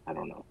get in. I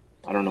don't know.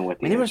 I don't know what.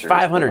 There was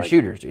 500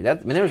 shooters, dude.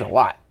 There was a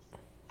lot.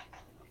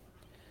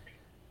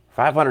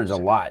 500 is a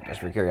lot just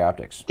for Carry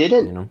Optics.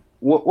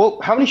 Well,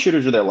 how many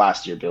shooters were there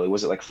last year, Billy?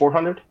 Was it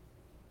 400?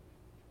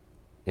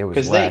 It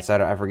was less.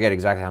 I forget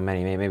exactly how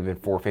many. Maybe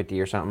 450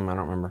 or something. I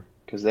don't remember.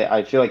 Because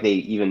I feel like they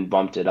even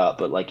bumped it up.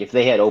 But if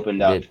they had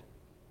opened up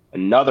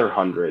another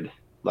 100,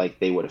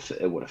 it would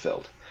have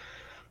filled.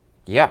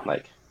 Yeah.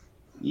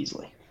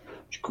 Easily,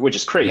 which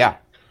is crazy. Yeah.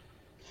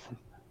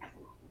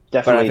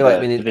 Definitely.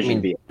 But I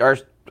feel B.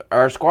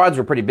 Our squads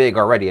were pretty big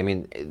already. I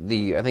mean,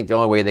 I think the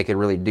only way they could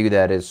really do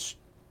that is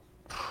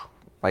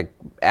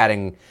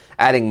adding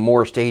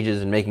more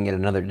stages and making it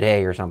another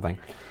day or something.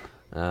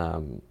 Yeah,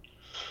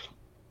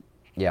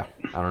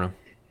 I don't know.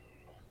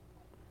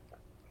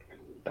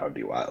 That would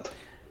be wild.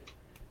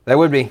 That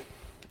would be.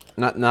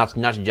 Not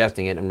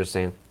suggesting it. I'm just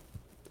saying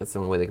that's the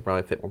only way they could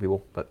probably fit more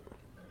people. But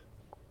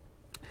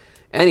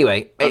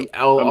anyway,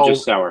 I'm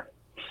just sour.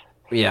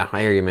 Yeah,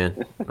 I hear you,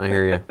 man. I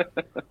hear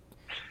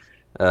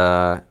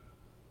you.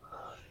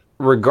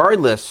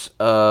 Regardless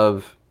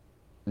of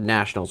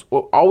nationals,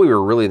 all we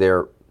were really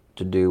there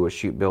to do was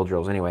shoot build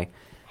drills anyway.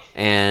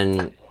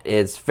 And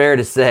it's fair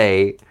to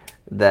say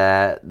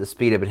that the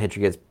Speed Up and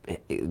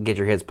Get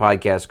Your Hits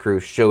podcast crew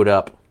showed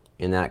up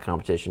in that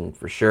competition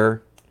for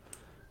sure.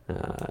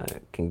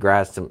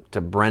 Congrats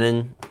to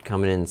Brennan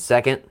coming in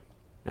second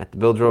at the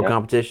build drill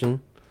competition.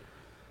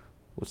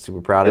 Was super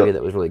proud of you.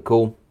 That was really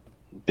cool.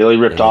 Billy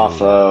ripped off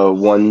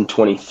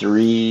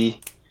 123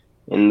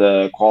 in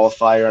the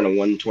qualifier and a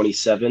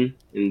 127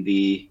 in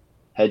the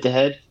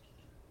head-to-head.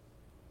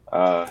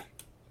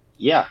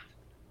 Yeah.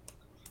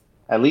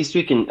 At least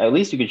we can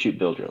shoot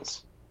build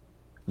drills.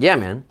 Yeah,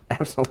 man.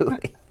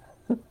 Absolutely.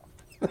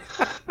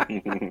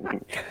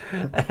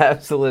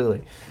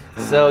 Absolutely.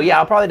 So yeah,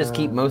 I'll probably just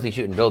keep mostly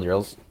shooting build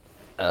drills.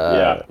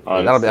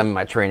 That'll be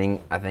my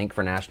training, I think,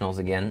 for nationals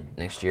again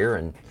next year,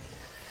 and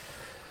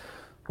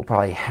we'll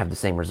probably have the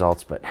same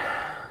results, but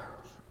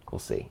we'll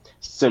see.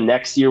 So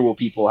next year, will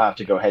people have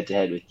to go head to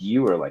head with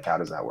you, or how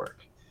does that work?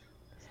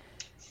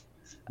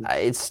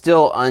 It's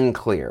still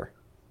unclear.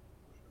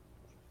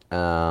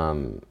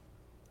 I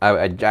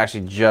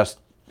actually just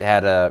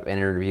had an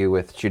interview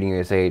with Shooting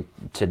USA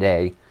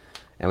today,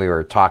 and we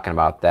were talking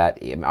about that.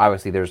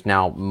 Obviously, there's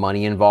now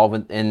money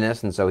involved in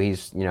this, and so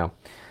he's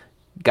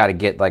got to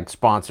get like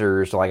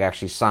sponsors to like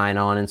actually sign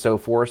on and so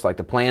forth. So, like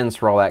the plans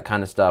for all that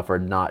kind of stuff are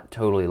not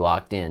totally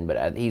locked in,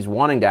 but he's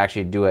wanting to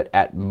actually do it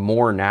at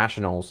more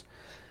nationals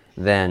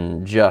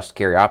than just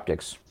Gary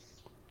Optics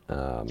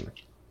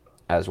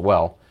as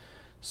well.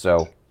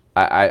 So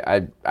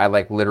I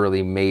like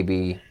literally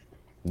maybe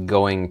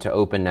going to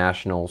open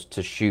nationals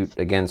to shoot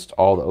against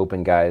all the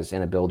open guys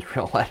in a build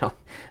reel.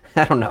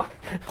 I don't know.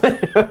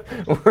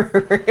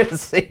 We're gonna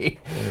see.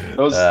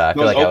 Those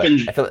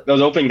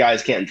open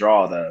guys can't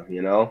draw though,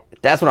 you know.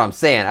 That's what I'm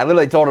saying. I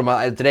literally told him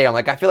today. I'm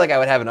like, I feel like I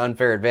would have an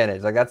unfair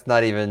advantage. Like that's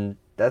not even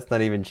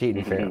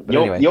cheating fair. But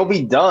anyway, you'll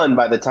be done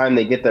by the time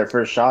they get their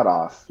first shot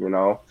off, you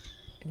know.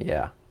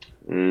 Yeah.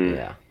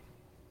 Yeah.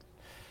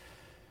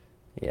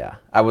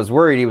 I was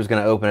worried he was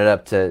going to open it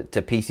up to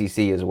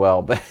PCC as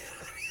well, but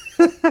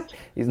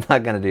he's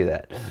not going to do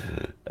that.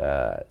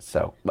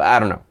 So, but I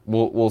don't know.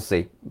 We'll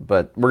see.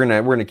 But we're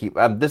gonna keep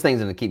this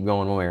thing's going to keep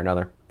going one way or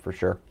another for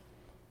sure.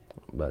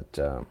 But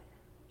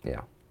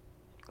yeah,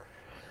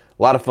 a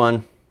lot of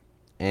fun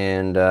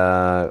and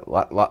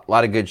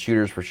lot of good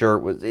shooters for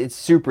sure. It's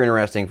super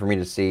interesting for me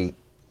to see,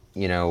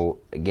 you know,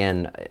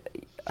 again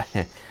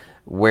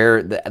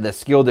where the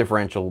skill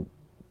differential,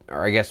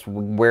 or I guess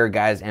where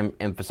guys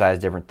emphasize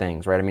different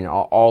things, right? I mean,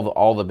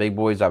 all the big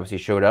boys obviously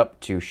showed up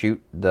to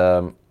shoot.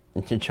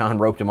 John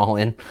roped them all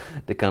in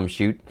to come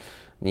shoot.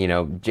 You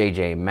know,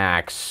 JJ,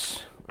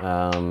 Max,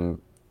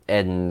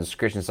 Edens,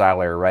 Christian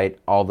Seiler, right?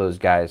 All those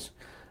guys.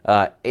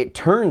 It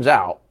turns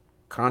out,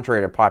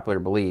 contrary to popular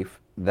belief,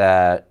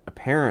 that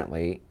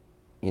apparently,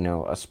 you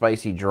know, a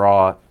spicy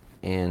draw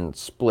and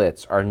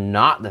splits are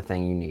not the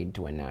thing you need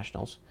to win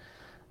nationals.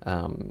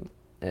 Can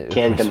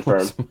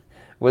confirm.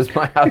 Was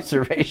my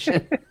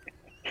observation.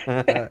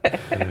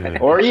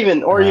 or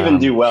even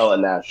do well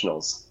at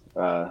nationals.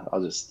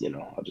 I'll just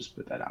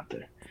put that out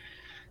there.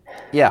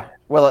 Yeah.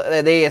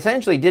 Well, they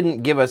essentially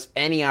didn't give us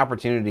any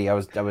opportunity. I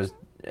was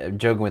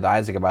joking with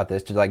Isaac about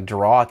this, to like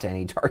draw to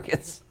any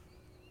targets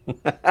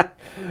for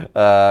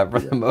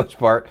the most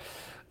part.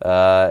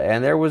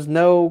 And there was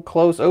no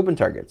close open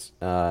targets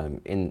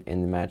in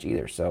the match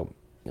either. So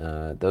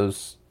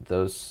those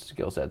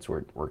skill sets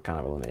were kind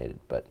of eliminated.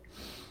 But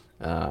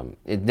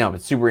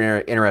it's super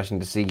interesting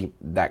to see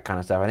that kind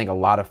of stuff. I think a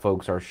lot of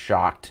folks are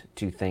shocked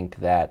to think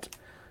that,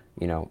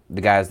 you know,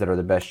 the guys that are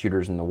the best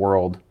shooters in the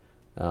world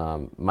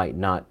might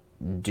not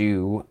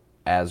do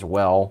as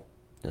well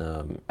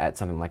at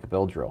something like a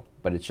build drill.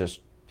 But it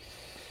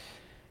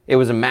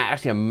was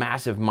actually a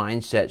massive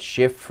mindset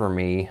shift for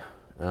me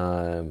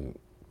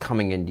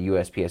coming into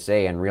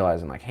USPSA and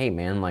realizing, like, hey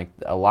man, like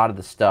a lot of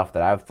the stuff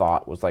that I've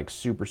thought was like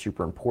super,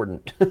 super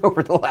important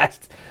over the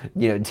last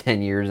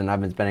 10 years and I've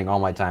been spending all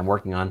my time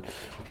working on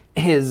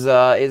is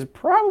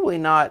probably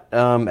not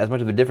as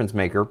much of a difference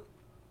maker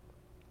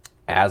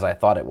as I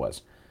thought it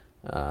was.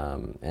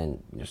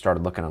 And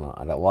started looking at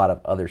a lot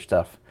of other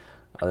stuff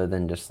other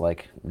than just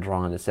like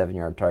drawing to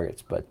 7-yard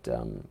targets. But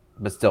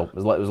still, it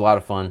was a lot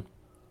of fun,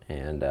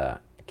 and I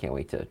can't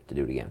wait to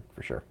do it again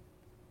for sure.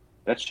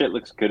 That shit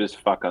looks good as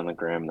fuck on the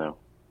gram, though.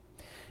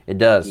 It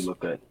does. You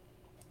look good.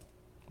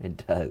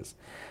 It does.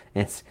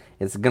 It's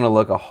gonna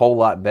look a whole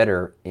lot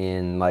better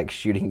in like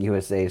Shooting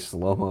USA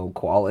slow-mo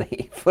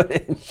quality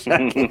footage.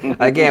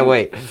 I can't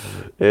wait.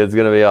 It's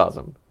gonna be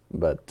awesome.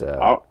 But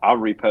I'll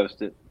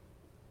repost it.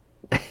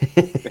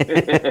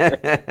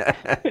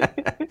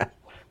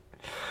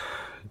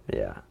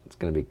 Yeah, it's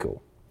gonna be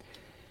cool.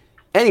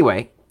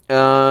 Anyway,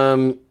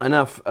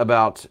 enough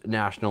about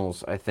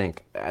nationals. I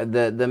think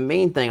the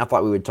main thing I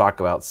thought we would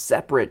talk about,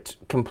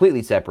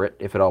 completely separate,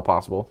 if at all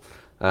possible,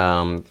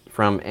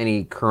 from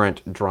any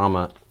current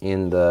drama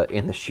in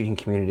the shooting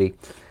community.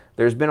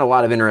 There's been a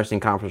lot of interesting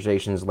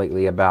conversations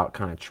lately about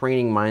kind of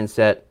training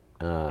mindset,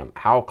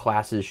 how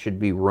classes should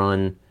be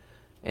run,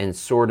 and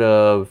sort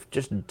of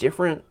just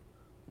different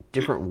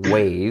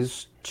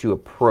ways to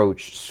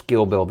approach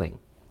skill building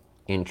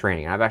in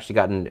training. I've actually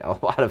gotten a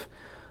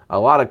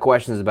lot of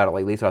questions about it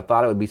lately, so I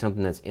thought it would be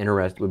something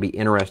would be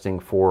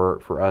interesting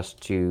for us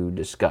to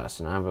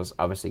discuss. And I've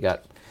obviously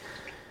got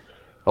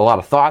a lot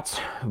of thoughts,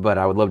 but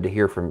I would love to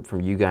hear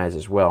from you guys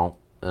as well.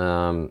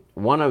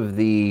 One of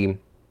the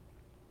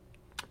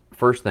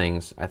first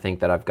things I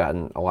think that I've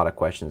gotten a lot of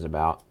questions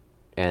about,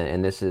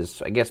 and this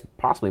is, I guess,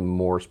 possibly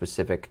more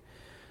specific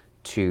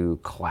to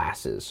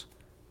classes,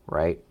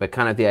 right? But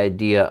kind of the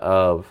idea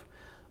of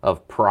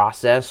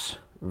process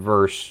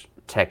versus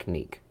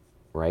technique,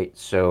 right?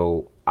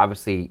 So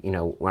obviously,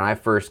 when I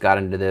first got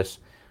into this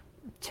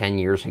 10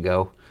 years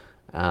ago,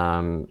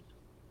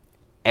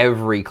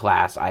 every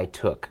class I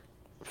took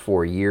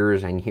for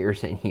years and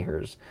years and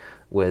years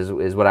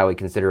is what I would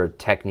consider a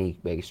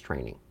technique-based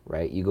training,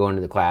 right? You go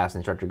into the class, the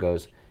instructor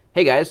goes,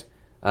 hey guys,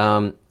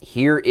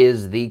 here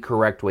is the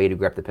correct way to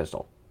grip the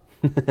pistol,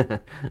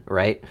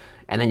 right?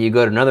 And then you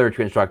go to another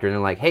instructor and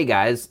they're like, hey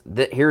guys,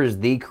 here is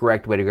the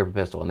correct way to grip a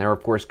pistol. And they're,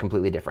 of course,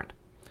 completely different.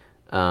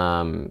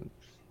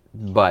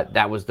 But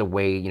that was the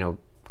way,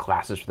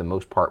 classes for the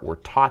most part were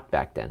taught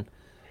back then.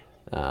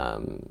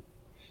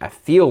 I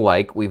feel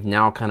like we've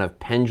now kind of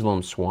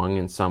pendulum swung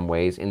in some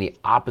ways in the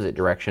opposite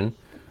direction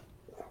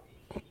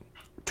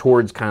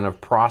towards kind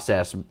of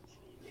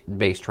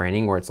process-based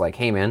training, where it's like,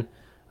 hey man,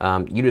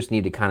 you just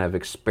need to kind of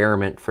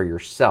experiment for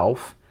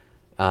yourself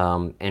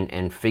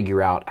and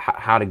figure out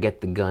how to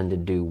get the gun to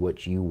do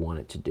what you want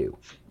it to do.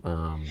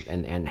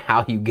 And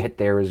how you get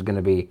there is going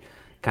to be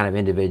kind of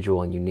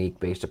individual and unique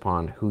based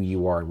upon who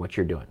you are and what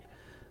you're doing.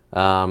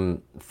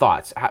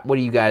 Thoughts? How do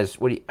you guys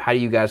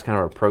kind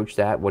of approach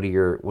that? What are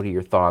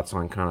your thoughts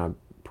on kind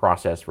of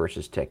process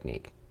versus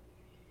technique?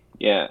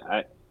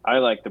 Yeah, I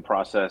like the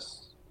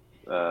process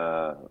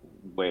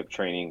way of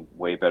training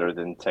way better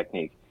than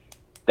technique.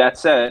 That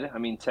said, I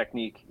mean,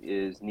 technique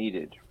is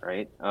needed,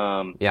 right?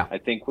 Yeah. I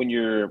think when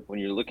you're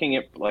looking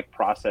at like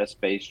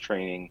process-based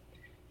training,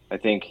 I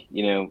think,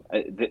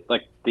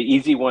 like the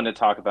easy one to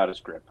talk about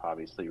is grip,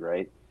 obviously,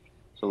 right?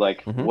 So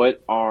like,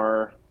 what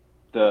are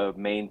the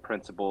main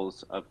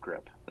principles of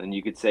grip? And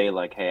you could say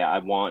like, hey, I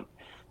want,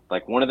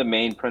 like, one of the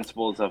main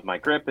principles of my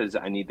grip is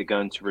I need the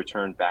gun to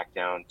return back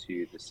down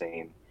to the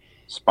same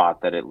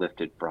spot that it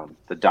lifted from,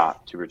 the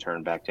dot to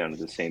return back down to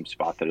the same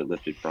spot that it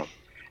lifted from.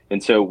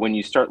 And so when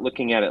you start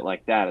looking at it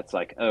like that, it's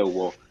like, oh,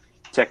 well,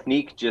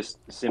 technique just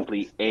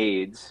simply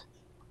aids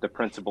the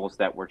principles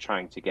that we're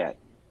trying to get.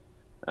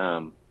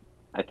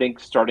 I think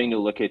starting to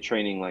look at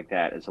training like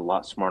that is a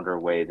lot smarter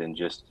way than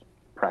just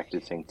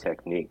practicing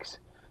techniques.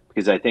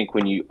 Because I think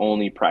when you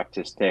only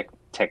practice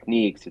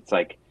techniques, it's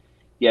like,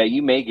 yeah,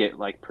 you may get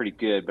like pretty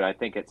good, but I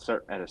think at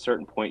a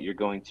certain point you're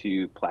going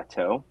to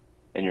plateau,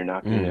 and you're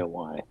not going to know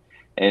why.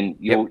 And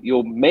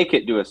you'll make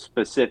it to a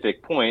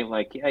specific point,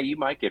 like, yeah, you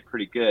might get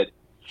pretty good,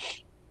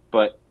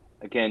 but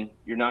again,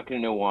 you're not going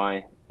to know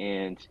why.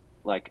 And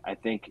like, I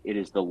think it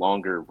is the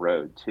longer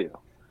road too.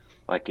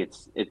 Like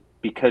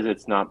because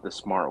it's not the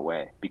smart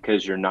way,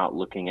 because you're not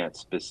looking at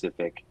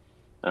specific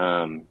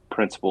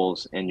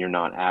principles, and you're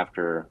not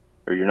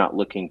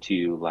looking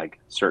to like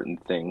certain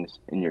things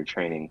in your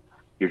training.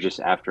 You're just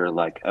after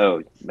like,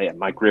 oh man,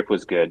 my grip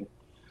was good,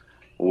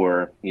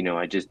 or,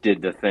 I just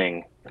did the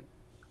thing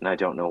and I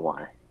don't know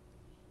why.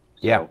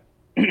 Yeah.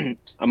 So,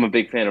 I'm a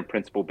big fan of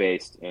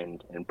principle-based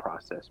and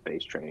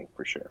process-based training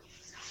for sure.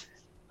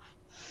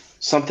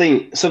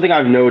 Something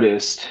I've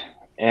noticed,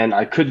 and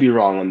I could be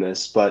wrong on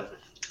this, but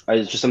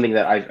it's just something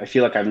that I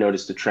feel like I've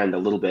noticed the trend a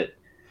little bit.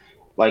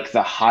 Like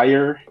the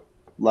higher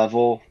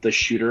level the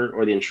shooter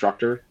or the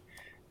instructor,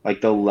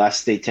 like the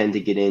less they tend to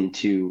get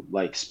into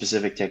like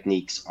specific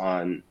techniques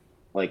on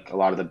like a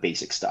lot of the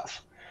basic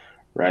stuff,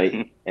 right?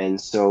 Mm-hmm. And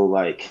so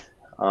like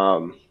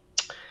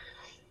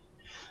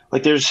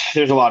there's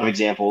a lot of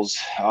examples.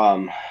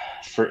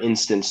 For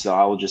instance, though,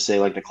 I will just say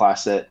like the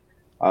class that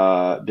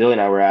Billy and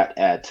I were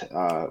at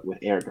with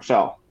Eric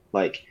Raffel,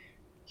 like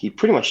he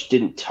pretty much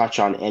didn't touch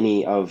on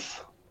any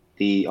of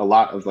a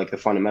lot of like the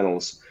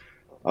fundamentals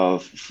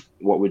of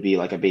what would be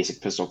like a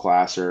basic pistol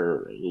class,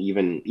 or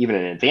even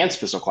an advanced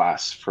pistol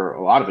class. For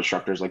a lot of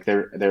instructors, like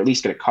they're at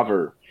least going to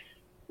cover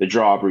the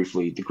draw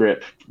briefly, the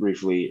grip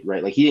briefly,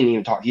 right? Like he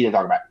didn't talk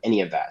about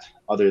any of that,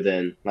 other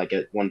than like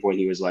at one point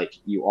he was like,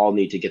 you all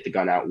need to get the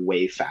gun out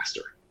way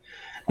faster.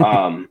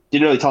 Didn't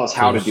really tell us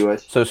how to do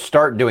it. So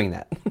start doing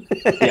that.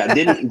 Yeah,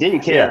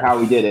 didn't care how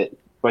we did it,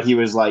 but he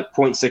was like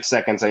 0.6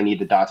 seconds, I need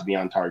the dot to be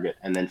on target,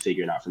 and then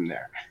figure it out from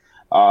there.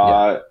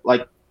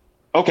 Like,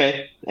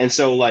 okay. And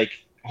so like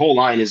whole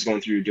line is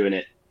going through doing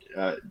it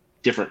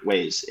different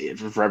ways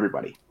for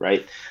everybody,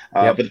 right?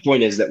 But the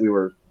point is that we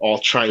were all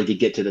trying to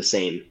get to the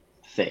same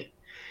thing.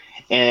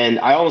 And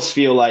I almost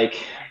feel like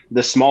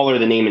the smaller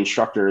the name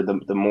instructor,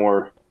 the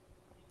more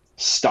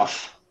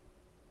stuff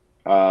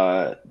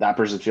that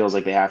person feels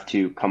like they have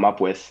to come up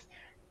with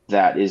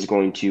that is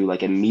going to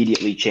like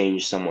immediately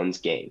change someone's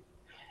game.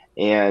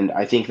 And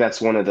I think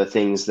that's one of the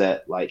things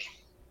that like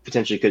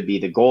potentially could be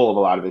the goal of a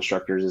lot of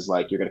instructors, is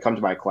like, you're going to come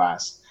to my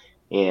class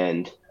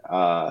and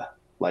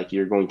like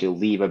you're going to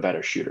leave a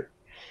better shooter.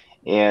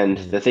 And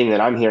the thing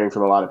that I'm hearing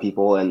from a lot of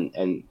people,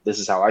 and this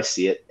is how I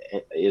see it,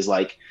 is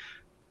like,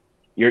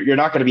 you're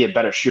not going to be a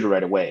better shooter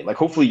right away. Like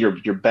hopefully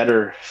you're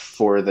better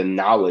for the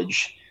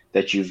knowledge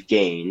that you've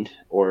gained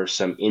or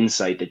some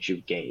insight that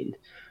you've gained.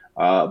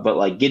 But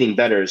like getting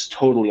better is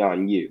totally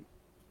on you.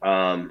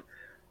 And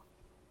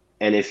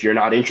if you're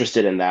not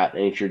interested in that,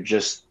 and if you're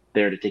just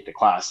there to take the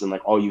class, then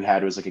like all you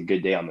had was like a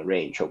good day on the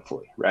range,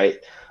 hopefully, right?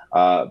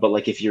 But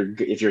like if you're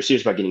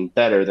serious about getting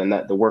better, then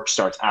the work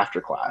starts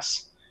after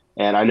class.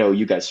 And I know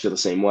you guys feel the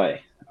same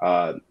way.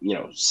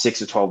 6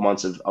 to 12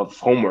 months of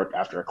homework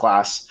after a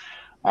class,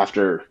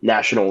 after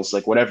nationals,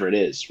 like whatever it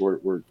is,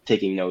 we're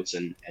taking notes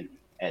and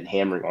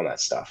hammering on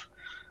that stuff.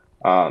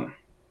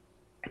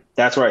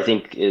 That's where I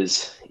think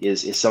is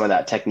some of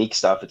that technique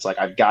stuff. It's like,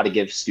 I've got to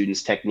give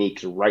students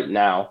techniques right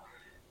now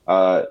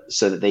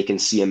so that they can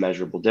see a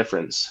measurable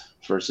difference,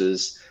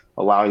 versus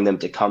allowing them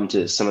to come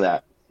to some of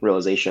that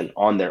realization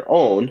on their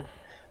own.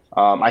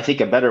 I think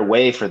a better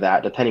way for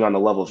that, depending on the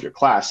level of your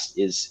class,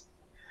 is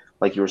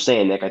like you were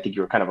saying, Nick, I think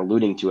you were kind of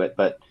alluding to it,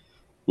 but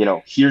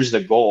here's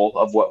the goal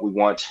of what we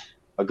want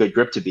a good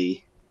grip to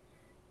be.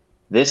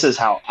 This is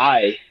how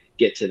I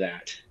get to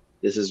that.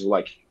 This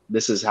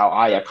is how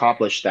I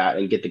accomplish that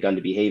and get the gun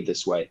to behave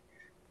this way.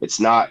 It's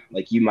not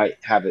like you might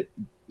have it,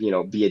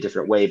 be a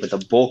different way, but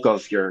the bulk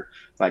of your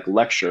like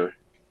lecture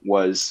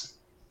was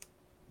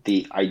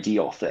the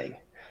ideal thing.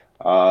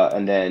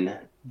 And then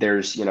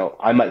there's,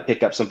 I might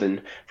pick up something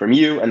from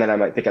you, and then I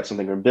might pick up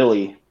something from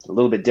Billy, a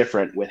little bit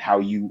different with how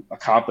you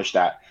accomplish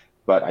that.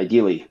 But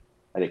ideally,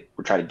 I think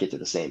we're trying to get to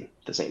the same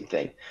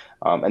thing.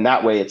 And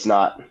that way it's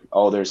not,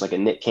 there's like a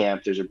Nick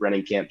camp, there's a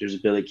Brennan camp, there's a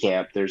Billy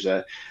camp, there's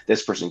a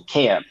this person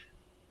camp.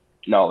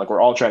 No, like we're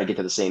all trying to get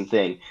to the same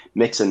thing,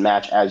 mix and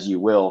match as you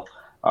will,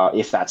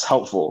 if that's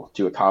helpful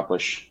to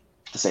accomplish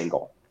the same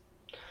goal.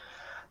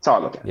 That's how I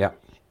look at it.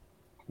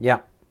 Yeah.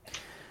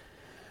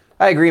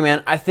 I agree,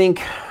 man. I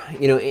think,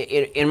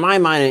 in my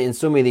mind, in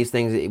so many of these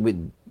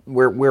things,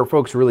 where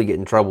folks really get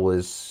in trouble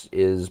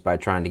is by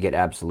trying to get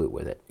absolute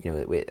with it.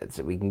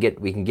 We can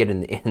get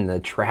in the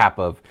trap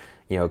of,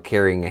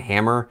 carrying a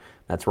hammer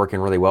that's working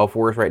really well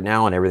for us right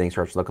now, and everything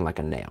starts looking like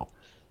a nail.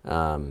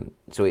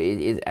 So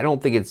I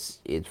don't think it's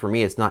for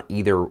me. It's not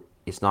either.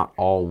 It's not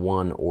all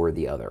one or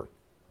the other,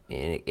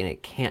 and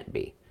it can't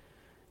be.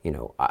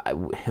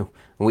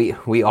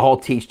 We all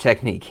teach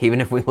technique,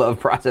 even if we love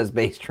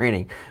process-based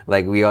training.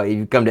 Like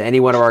you come to any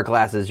one of our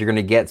classes, you're going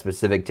to get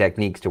specific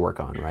techniques to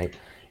work on, right?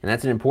 And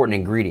that's an important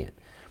ingredient.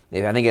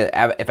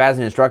 If as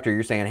an instructor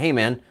you're saying, hey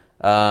man,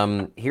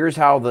 here's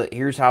how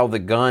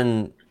the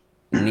gun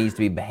needs to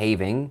be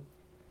behaving.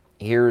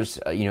 Here's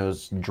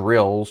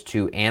drills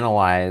to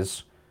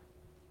analyze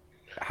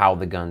how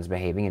the gun's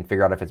behaving and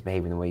figure out if it's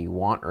behaving the way you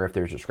want or if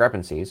there's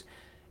discrepancies,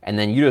 and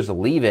then you just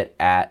leave it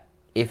at,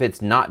 if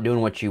it's not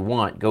doing what you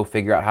want, go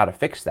figure out how to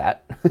fix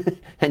that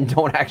and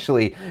don't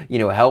actually,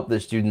 help the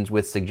students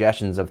with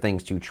suggestions of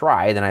things to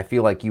try, then I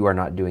feel like you are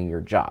not doing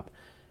your job.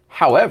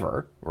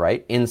 However,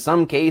 right, in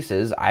some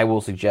cases, I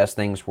will suggest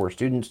things for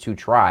students to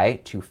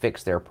try to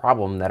fix their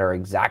problem that are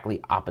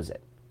exactly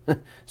opposite.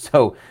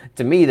 So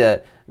to me,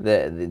 the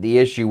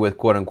issue with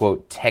quote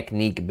unquote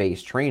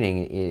technique-based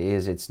training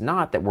is it's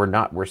not that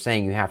we're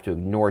saying you have to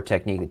ignore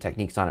technique, that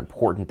technique's not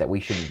important, that we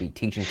shouldn't be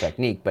teaching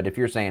technique. But if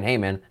you're saying, hey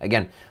man,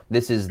 again,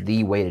 this is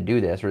the way to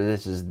do this, or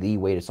this is the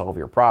way to solve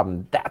your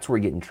problem, that's where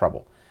you get in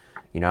trouble.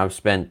 I've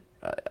spent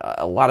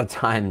a lot of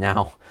time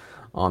now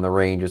on the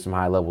range with some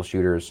high-level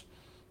shooters,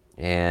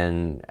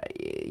 and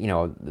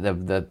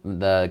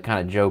the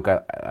kind of joke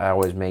I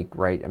always make,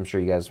 right? I'm sure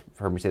you guys have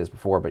heard me say this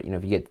before, but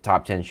if you get the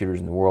top 10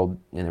 shooters in the world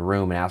in the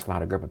room and ask them how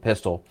to grip a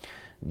pistol,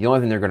 the only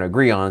thing they're going to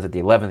agree on is that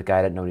the 11th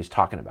guy doesn't know what he's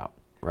talking about,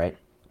 right?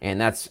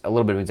 And that's a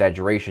little bit of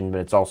exaggeration,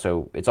 but it's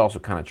also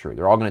kind of true.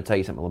 They're all going to tell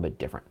you something a little bit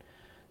different.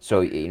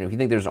 So if you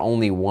think there's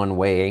only one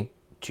way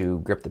to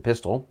grip the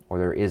pistol, or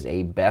there is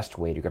a best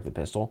way to grip the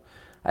pistol,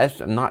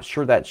 I'm not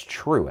sure that's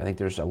true. I think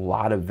there's a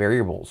lot of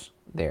variables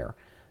there.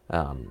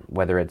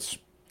 Whether it's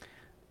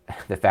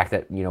the fact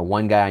that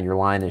one guy on your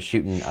line is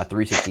shooting a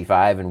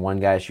 365 and one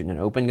guy is shooting an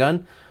open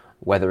gun,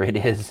 whether it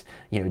is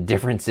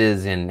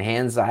differences in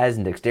hand size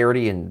and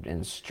dexterity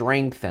and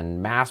strength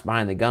and mass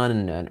behind the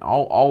gun and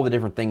all the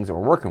different things that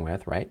we're working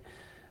with, right?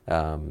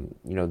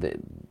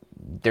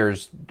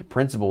 There's the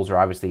principles are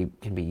obviously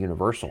can be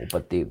universal,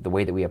 but the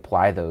way that we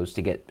apply those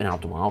to get an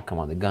optimal outcome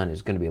on the gun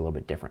is going to be a little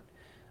bit different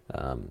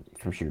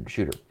from shooter to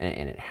shooter,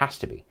 and it has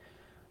to be.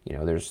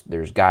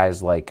 There's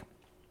guys like.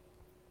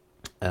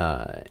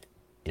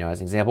 As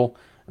an example,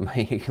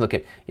 you look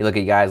at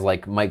guys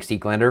like Mike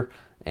Seeklander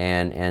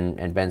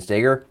and Ben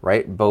Steger,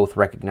 right? Both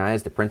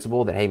recognize the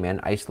principle that, hey man,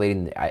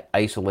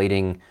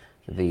 isolating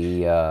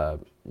the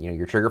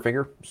your trigger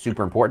finger,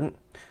 super important.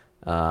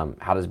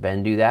 How does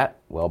Ben do that?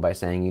 Well, by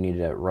saying you need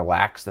to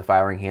relax the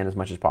firing hand as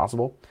much as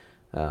possible.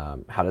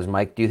 How does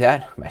Mike do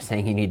that? By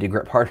saying you need to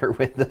grip harder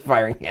with the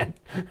firing hand,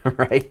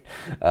 right?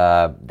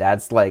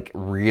 That's like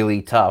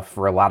really tough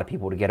for a lot of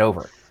people to get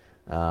over.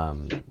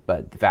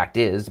 But the fact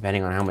is,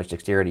 depending on how much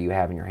dexterity you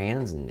have in your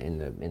hands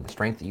and the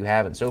strength that you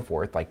have and so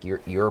forth, like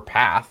your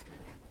path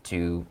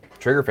to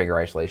trigger finger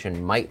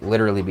isolation might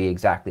literally be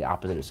exactly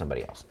opposite of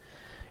somebody else,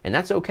 and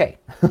that's okay.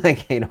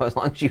 Like as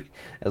long as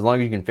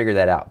you can figure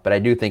that out. But I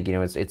do think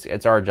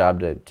it's our job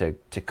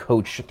to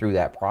coach through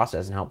that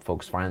process and help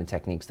folks find the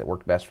techniques that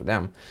work best for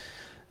them.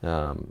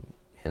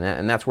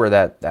 And that's where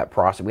that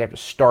process, we have to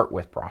start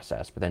with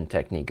process, but then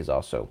technique is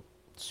also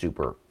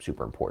super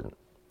super important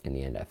in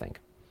the end, I think.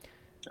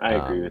 I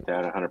agree with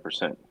that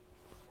 100%.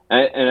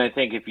 And I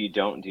think if you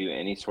don't do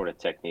any sort of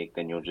technique,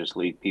 then you'll just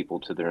leave people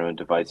to their own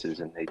devices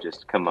and they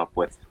just come up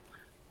with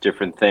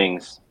different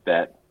things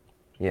that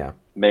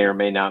may or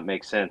may not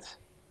make sense.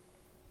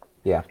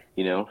 Yeah.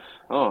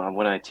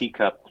 When I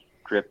teacup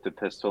grip the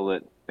pistol,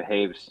 it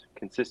behaves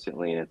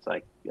consistently. And it's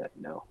like,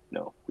 no,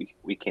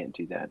 we can't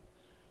do that.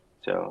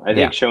 So I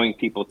think showing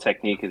people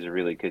technique is a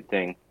really good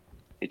thing.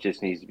 It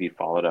just needs to be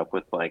followed up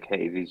with like,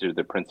 hey, these are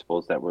the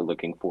principles that we're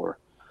looking for.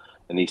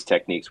 And these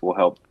techniques will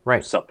help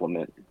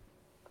supplement.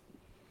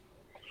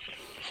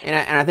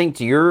 And I think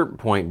to your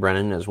point,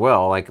 Brennan, as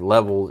well, like the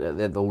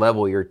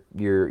level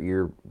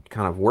you're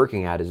kind of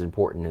working at is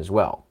important as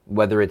well.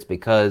 Whether it's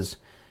because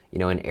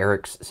In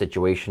Eric's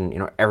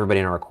situation, everybody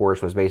in our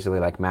course was basically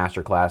like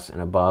masterclass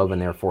and above,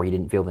 and therefore he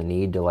didn't feel the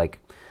need to like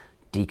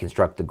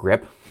deconstruct the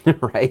grip,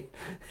 right?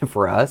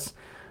 For us,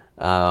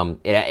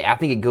 I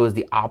think it goes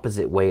the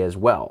opposite way as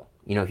well.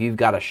 If you've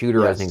got a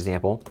shooter as an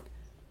example,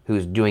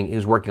 who's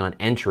working on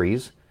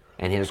entries,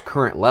 and his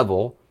current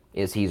level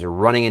is he's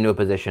running into a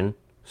position,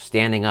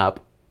 standing up,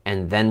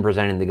 and then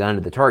presenting the gun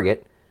to the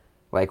target.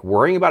 Like,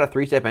 worrying about a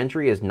 3-step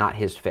entry is not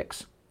his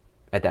fix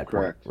at that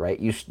point, right?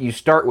 You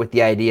start with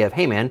the idea of,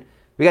 hey man,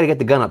 we got to get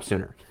the gun up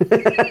sooner,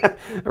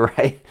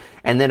 right?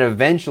 And then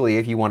eventually,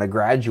 if you want to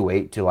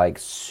graduate to like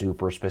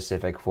super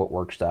specific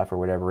footwork stuff or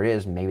whatever it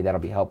is, maybe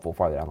that'll be helpful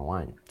farther down the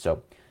line.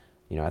 So,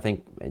 I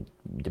think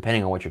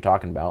depending on what you're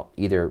talking about,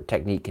 either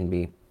technique can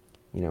be,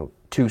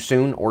 too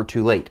soon or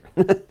too late,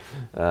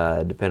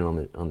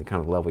 depending on the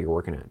kind of level you're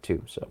working at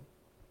too. So.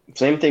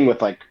 Same thing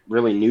with like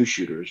really new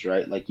shooters,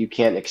 right? Like, you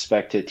can't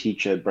expect to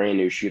teach a brand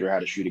new shooter how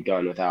to shoot a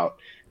gun without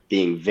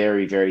being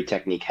very, very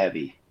technique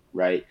heavy,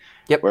 right?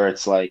 Yep. Where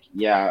it's like,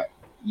 yeah,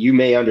 you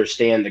may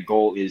understand the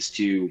goal is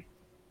to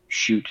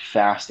shoot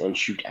fast and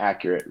shoot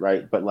accurate,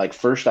 right? But like,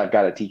 first I've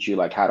got to teach you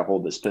like how to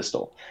hold this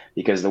pistol,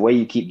 because the way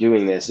you keep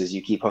doing this is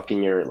you keep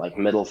hooking your like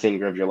middle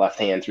finger of your left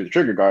hand through the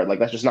trigger guard. Like,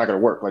 that's just not going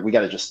to work. Like, we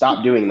got to just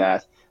stop doing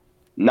that.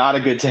 Not a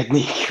good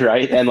technique,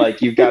 right? And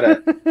like, you've got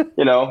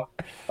to,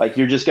 like,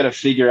 you're just going to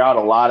figure out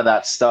a lot of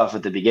that stuff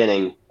at the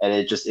beginning, and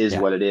it just is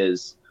what it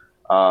is.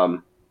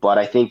 But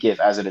I think if,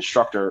 as an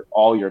instructor,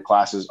 all your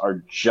classes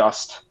are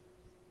just,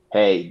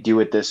 hey,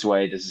 do it this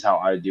way. This is how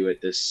I do it.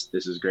 This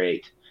is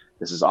great.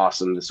 This is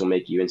awesome. This will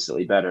make you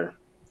instantly better.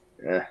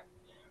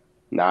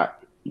 Not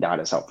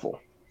as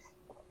helpful.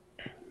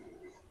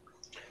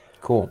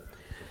 Cool.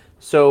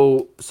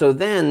 So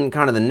then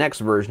kind of the next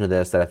version of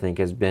this that I think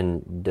has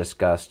been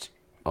discussed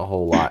a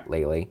whole lot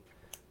lately,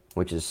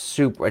 which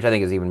I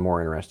think is even more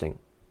interesting,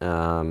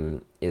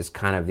 is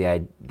kind of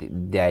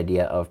the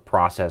idea of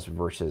process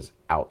versus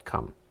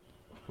outcome,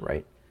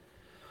 right?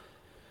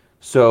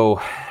 So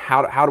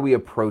how do we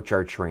approach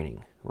our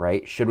training,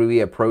 right? Should we be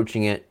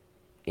approaching it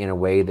in a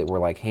way that we're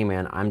like, hey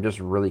man, I'm just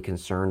really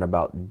concerned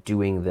about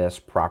doing this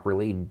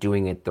properly,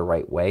 doing it the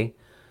right way,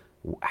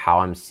 how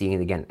I'm seeing it,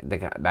 again,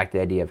 back to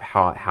the idea of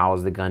how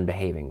is the gun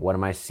behaving? What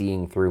am I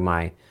seeing through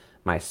my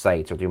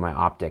sights or through my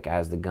optic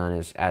as the gun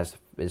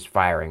is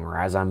firing, or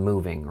as I'm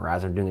moving, or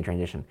as I'm doing the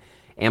transition?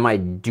 Am I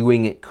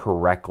doing it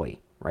correctly,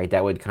 right?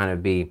 That would kind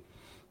of be,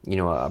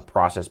 a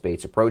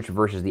process-based approach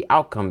versus the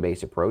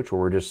outcome-based approach,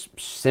 where we're just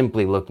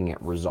simply looking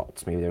at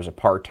results. Maybe there's a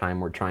part time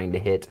we're trying to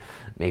hit.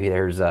 Maybe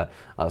there's a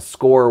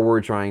score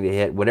we're trying to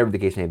hit, whatever the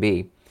case may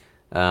be.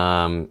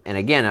 And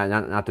again,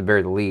 not to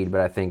bury the lead, but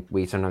I think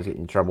we sometimes get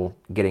in trouble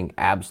getting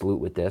absolute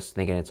with this,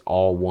 thinking it's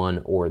all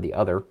one or the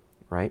other,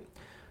 right?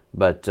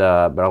 But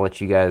I'll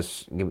let you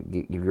guys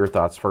give your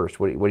thoughts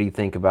first. What do you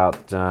think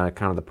about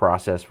kind of the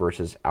process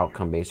versus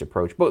outcome-based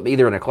approach, both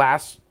either in a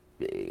class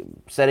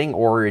setting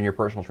or in your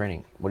personal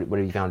training? What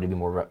have you found to be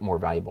more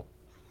valuable?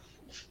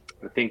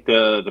 I think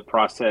the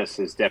process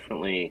is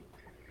definitely,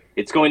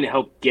 it's going to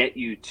help get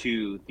you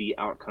to the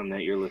outcome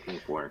that you're looking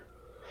for.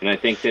 And I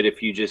think that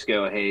if you just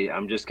go, hey,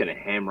 I'm just going to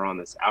hammer on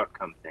this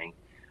outcome thing,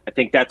 I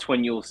think that's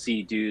when you'll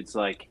see dudes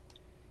like,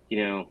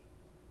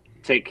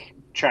 take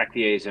track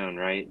the A zone,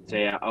 right?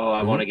 Say,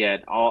 I want to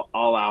get all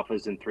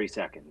alphas in 3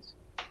 seconds.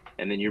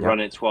 And then you run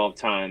it 12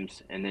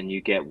 times, and then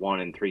you get 1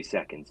 in 3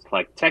 seconds.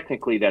 Like,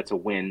 technically that's a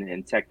win.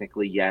 And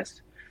technically,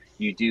 yes,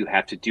 you do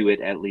have to do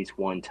it at least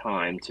one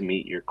time to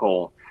meet your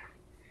goal.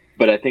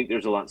 But I think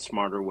there's a lot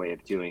smarter way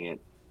of doing it,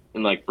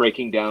 and like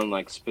breaking down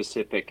like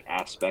specific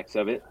aspects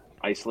of it,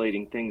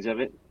 isolating things of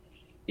it,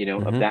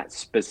 of that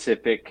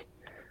specific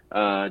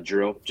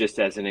drill, just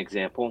as an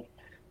example.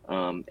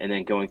 And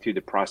then going through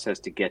the process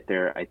to get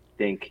there, I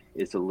think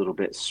is a little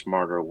bit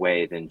smarter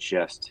way than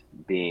just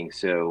being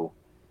so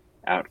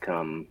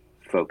outcome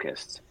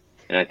focused.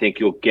 And I think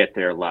you'll get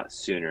there a lot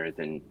sooner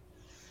than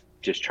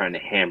just trying to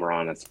hammer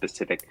on a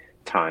specific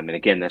time. And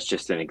again, that's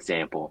just an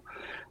example.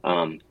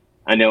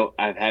 I know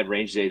I've had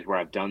range days where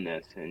I've done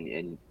this,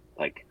 and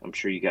like, I'm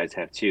sure you guys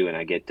have too. And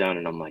I get done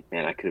and I'm like,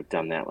 man, I could have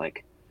done that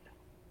like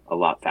a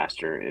lot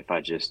faster if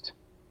I just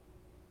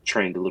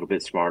trained a little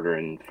bit smarter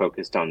and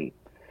focused on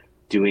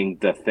doing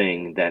the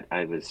thing that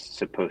I was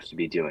supposed to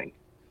be doing.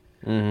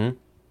 Mm-hmm.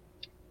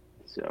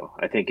 So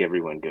I think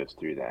everyone goes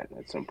through that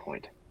at some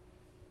point.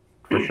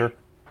 For sure.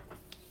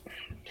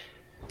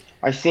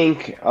 I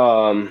think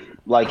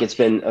like, it's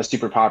been a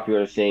super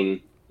popular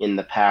thing in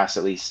the past,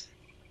 at least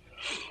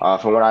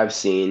from what I've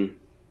seen,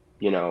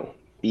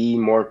 be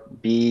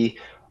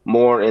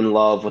more in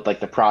love with like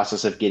the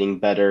process of getting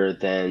better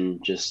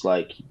than just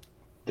like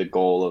the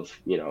goal of,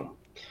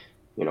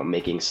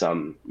 making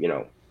some,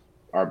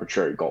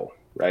 arbitrary goal.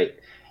 Right.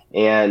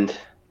 And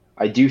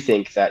I do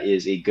think that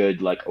is a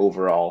good, like,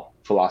 overall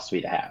philosophy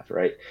to have,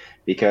 right?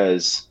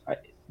 Because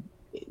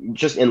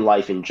just in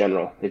life in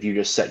general, if you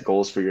just set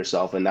goals for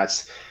yourself and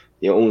that's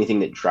the only thing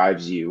that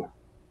drives you,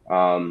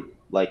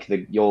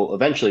 you'll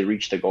eventually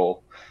reach the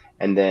goal.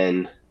 And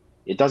then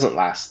it doesn't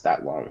last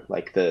that long.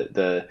 Like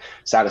the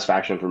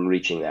satisfaction from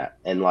reaching that,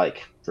 and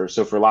like for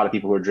a lot of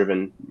people who are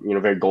driven,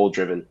 very goal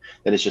driven,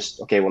 that it's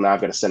just okay. Well, now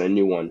I've got to set a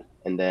new one,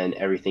 and then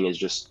everything is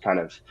just kind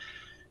of,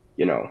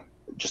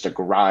 just a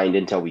grind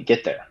until we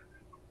get there.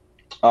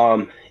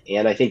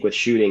 And I think with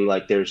shooting,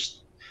 like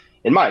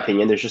in my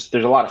opinion, there's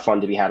a lot of fun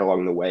to be had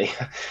along the way,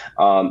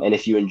 and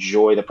if you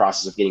enjoy the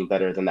process of getting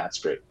better, then that's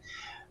great.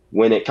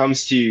 When it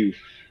comes to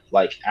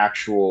like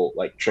actual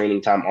like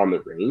training time on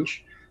the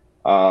range,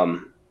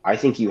 I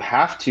think you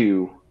have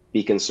to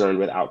be concerned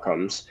with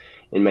outcomes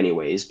in many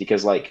ways,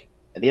 because like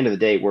at the end of the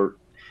day, we're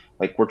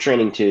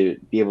training to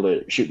be able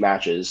to shoot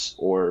matches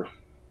or,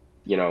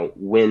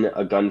 win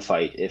a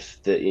gunfight if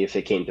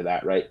it came to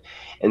that, right?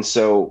 And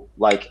so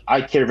like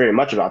I care very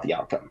much about the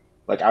outcome.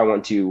 Like I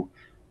want to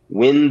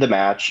win the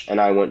match and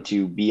I want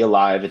to be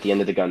alive at the end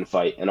of the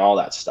gunfight and all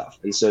that stuff.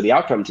 And so the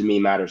outcome to me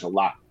matters a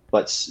lot.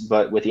 But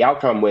with the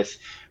outcome with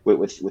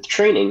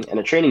training, and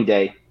a training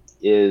day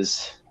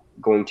is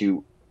going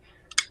to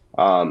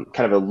kind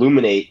of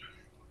illuminate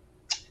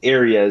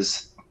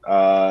areas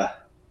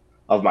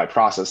of my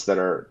process that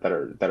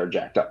are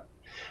jacked up,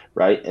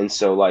 right? And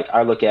so like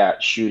I look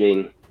at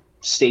shooting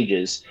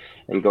stages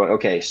and going,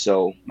 okay,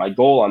 so my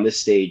goal on this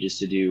stage is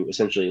to do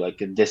essentially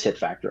like this hit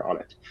factor on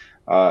it,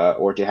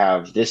 or to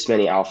have this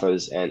many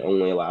alphas and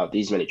only allow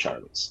these many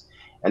Charlies,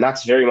 and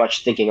that's very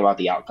much thinking about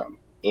the outcome.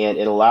 And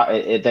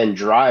it then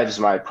drives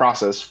my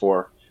process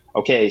for,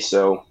 okay,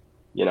 so,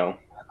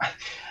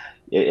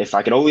 if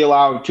I can only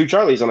allow 2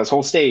 Charlies on this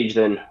whole stage,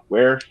 then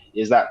where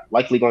is that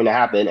likely going to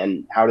happen?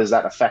 And how does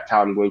that affect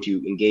how I'm going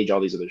to engage all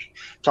these other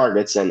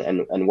targets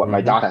and what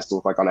my dot has to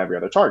look like on every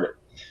other target?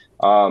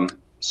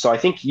 So I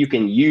think you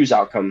can use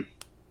outcome.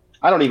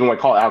 I don't even want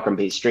to call it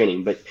outcome-based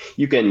training, but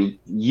you can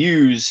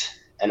use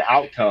an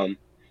outcome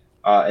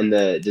and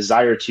the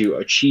desire to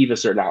achieve a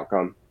certain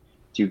outcome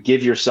to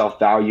give yourself a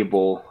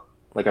valuable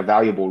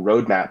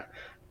roadmap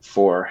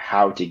for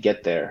how to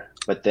get there.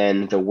 But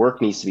then the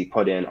work needs to be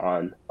put in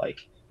on like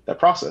the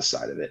process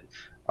side of it.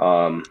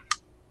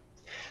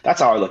 That's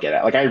how I look at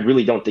it. Like I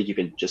really don't think you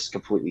can just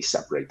completely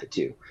separate the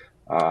two.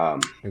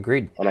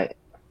 Agreed. And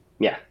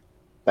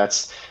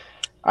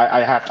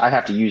I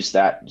have to use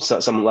that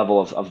some level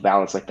of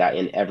balance like that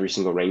in every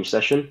single range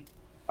session,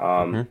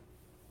 or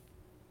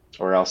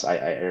else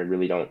I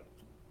really don't.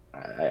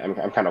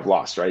 I'm kind of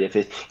lost, right? If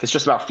it's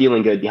just about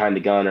feeling good behind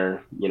the gun,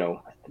 or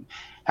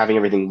having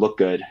everything look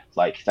good,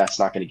 like that's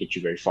not going to get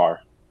you very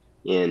far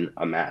in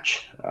a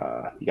match.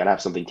 You got to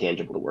have something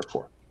tangible to work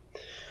for.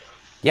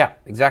 Yeah,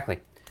 exactly.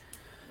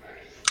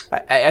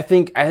 I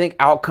think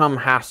outcome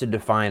has to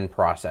define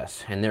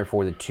process, and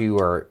therefore the two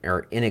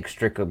are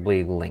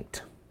inextricably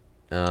linked.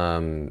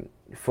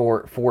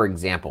 For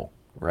example,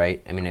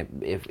 right? I mean,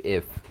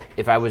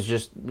 if I was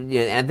just,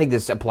 I think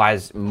this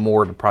applies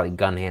more to probably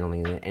gun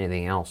handling than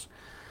anything else.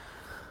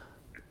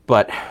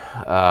 But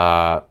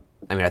I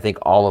mean, I think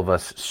all of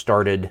us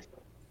started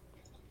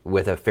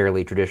with a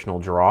fairly traditional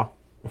draw,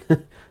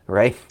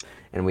 right?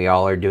 And we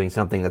all are doing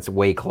something that's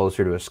way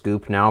closer to a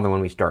scoop now than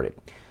when we started.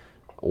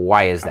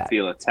 Why is that? I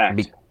feel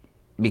attacked.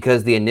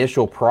 Because the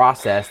initial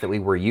process that we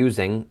were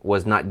using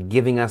was not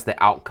giving us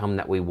the outcome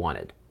that we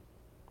wanted,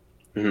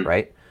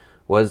 right?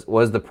 Was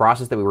the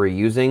process that we were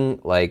using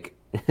like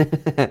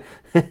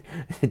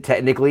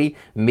technically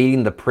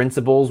meeting the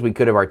principles we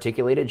could have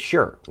articulated?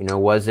 Sure.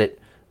 Was it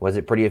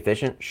pretty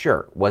efficient?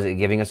 Sure. Was it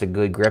giving us a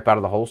good grip out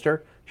of the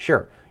holster?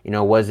 Sure.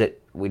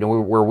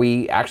 Were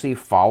we actually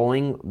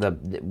following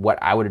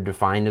what I would have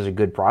defined as a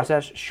good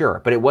process? Sure.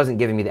 But it wasn't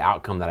giving me the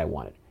outcome that I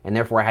wanted. And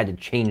therefore I had to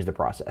change the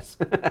process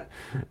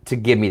to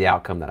give me the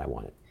outcome that I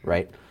wanted,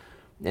 right?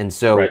 And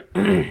so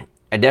right.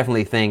 I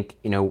definitely think,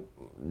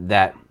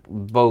 that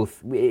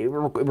it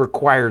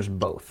requires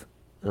both,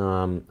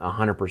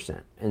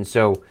 100%. And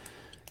so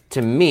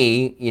to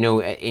me,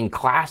 in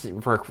class,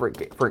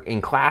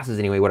 in classes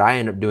anyway, what I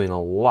end up doing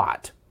a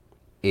lot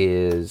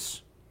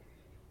is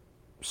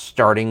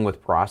starting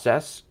with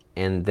process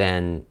and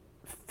then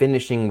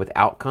finishing with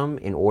outcome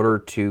in order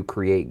to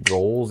create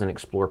goals and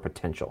explore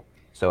potential.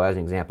 So as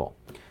an example,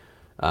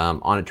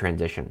 on a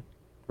transition,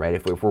 right?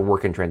 If we're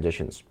working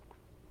transitions,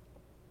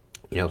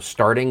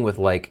 starting with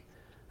like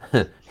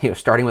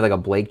a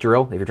Blake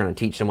drill, if you're trying to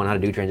teach someone how to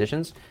do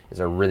transitions, is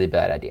a really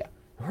bad idea,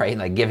 right?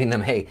 Like giving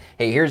them, hey,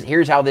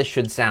 here's how this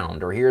should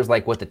sound, or here's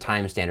like what the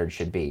time standard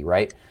should be,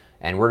 right?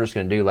 And we're just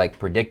going to do like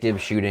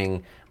predictive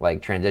shooting,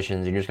 like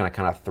transitions, and you're just going to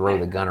kind of throw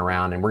the gun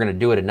around, and we're going to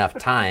do it enough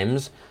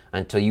times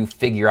until you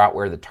figure out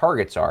where the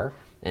targets are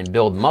and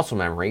build muscle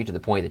memory to the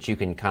point that you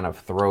can kind of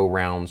throw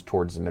rounds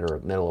towards the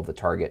middle of the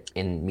target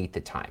and meet the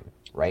time,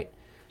 right?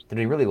 Did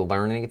we really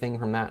learn anything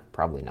from that?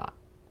 Probably not,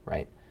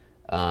 right?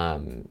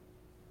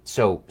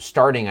 So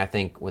starting, I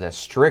think, with a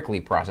strictly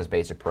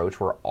process-based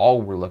approach where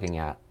all we're looking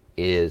at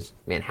is,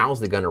 man, how's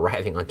the gun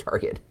arriving on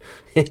target?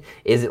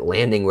 Is it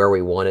landing where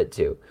we want it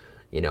to?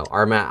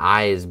 Are my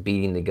eyes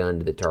beating the gun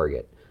to the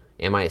target?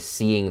 Am I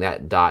seeing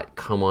that dot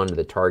come onto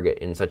the target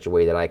in such a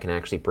way that I can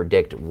actually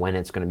predict when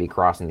it's going to be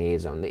crossing the A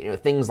zone?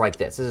 Things like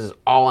this. This is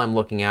all I'm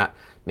looking at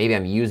maybe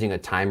I'm using a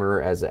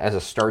timer as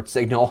a start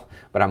signal,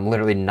 but I'm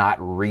literally not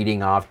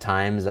reading off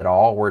times at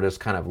all. We're just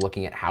kind of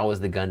looking at how is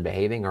the gun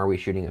behaving, are we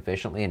shooting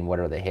efficiently, and what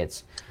are the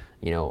hits,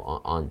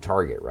 on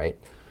target, right?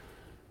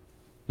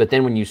 But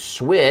then when you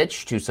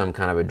switch to some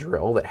kind of a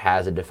drill that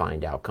has a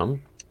defined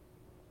outcome,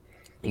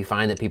 you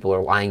find that people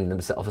are lying to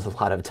themselves a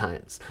lot of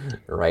times,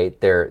 right?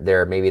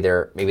 Maybe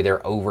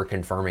they're over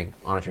confirming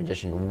on a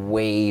transition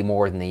way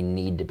more than they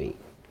need to be,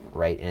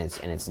 right?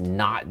 And it's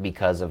not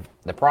because of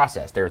the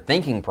process. They're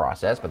thinking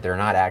process, but they're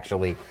not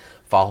actually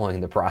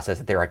following the process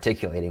that they're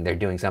articulating. They're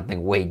doing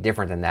something way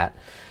different than that,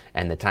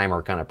 and the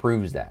timer kind of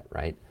proves that,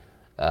 right?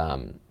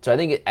 So I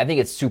think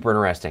it's super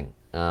interesting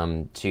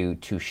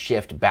to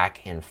shift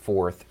back and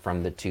forth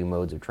from the two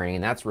modes of training,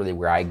 and that's really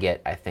where I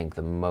get, I think,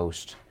 the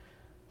most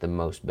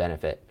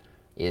benefit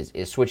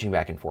is switching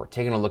back and forth,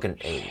 taking a look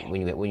at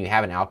when you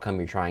have an outcome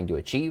you're trying to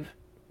achieve.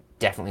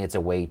 Definitely, it's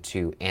a way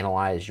to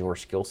analyze your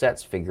skill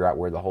sets, figure out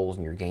where the holes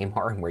in your game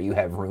are and where you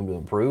have room to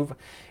improve,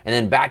 and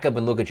then back up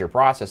and look at your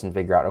process and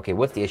figure out, okay,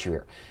 what's the issue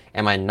here?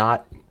 Am I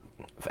not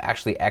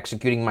actually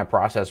executing my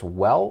process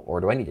well, or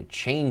do I need to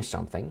change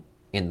something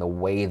in the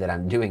way that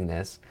I'm doing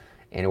this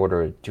in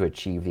order to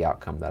achieve the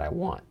outcome that I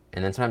want?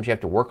 And then sometimes you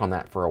have to work on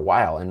that for a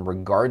while, and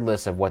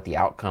regardless of what the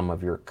outcome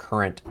of your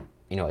current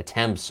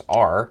attempts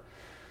are,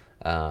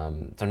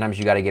 sometimes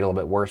you got to get a little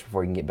bit worse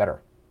before you can get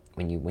better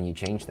when you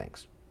change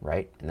things,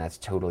 right? And that's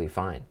totally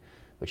fine.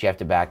 But you have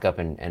to back up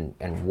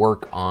and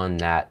work on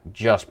that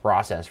just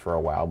process for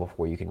a while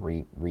before you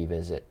can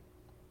revisit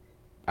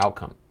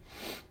outcome.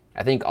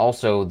 I think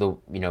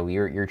also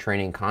your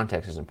training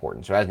context is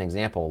important. So as an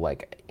example,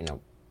 like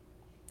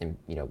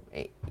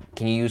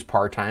can you use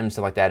par times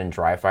like that in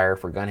dry fire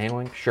for gun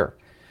handling? Sure.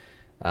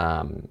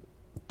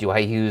 Do I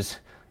use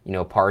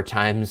par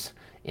times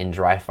in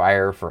dry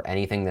fire for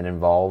anything that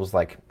involves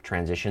like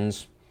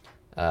transitions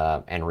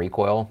and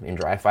recoil in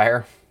dry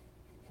fire?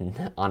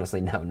 Honestly,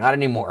 no, not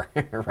anymore,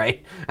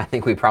 right? I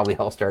think we probably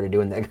all started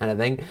doing that kind of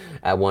thing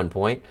at one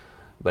point,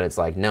 but it's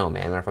like, no,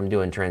 man, if I'm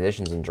doing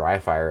transitions in dry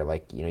fire,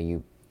 like,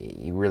 you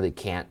really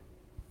can't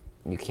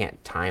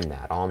time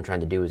that. All I'm trying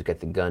to do is get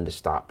the gun to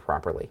stop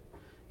properly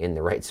in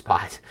the right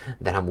spot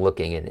that I'm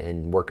looking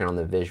and working on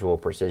the visual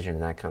precision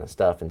and that kind of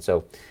stuff. And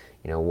so,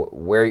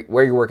 where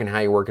you're working, how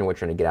you're working, what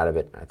you're trying to get out of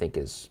it, I think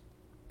is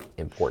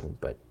important.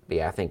 But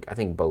yeah, I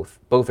think both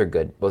are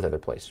good. Both have their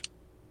place.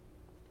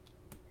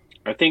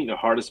 I think the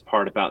hardest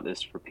part about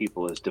this for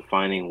people is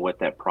defining what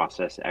that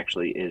process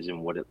actually is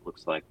and what it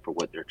looks like for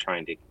what they're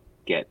trying to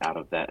get out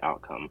of that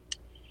outcome.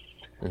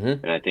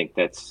 Mm-hmm. And I think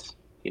that's,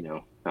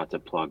 not to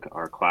plug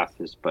our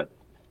classes, but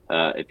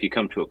if you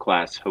come to a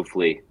class,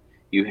 hopefully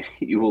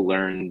you will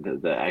learn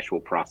the actual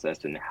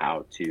process and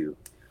how to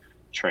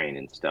train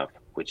and stuff,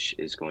 which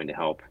is going to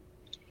help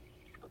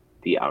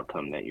the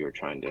outcome that you're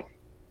trying to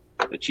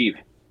achieve.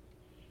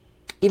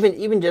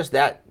 Even just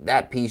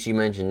that piece you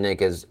mentioned,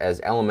 Nick, as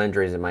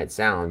elementary as it might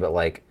sound, but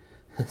like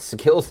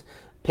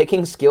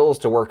picking skills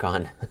to work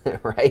on,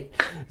 right?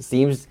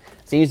 Seems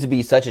to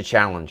be such a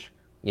challenge.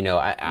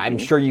 I'm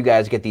sure you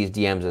guys get these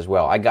DMs as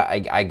well. I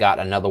got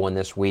another one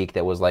this week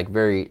that was like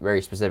very,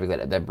 very specific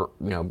that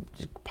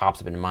just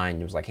pops up in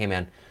mind. It was like, hey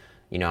man,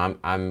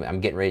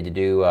 I'm getting ready to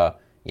do a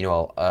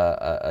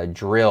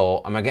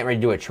drill. I'm getting ready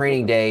to do a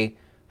training day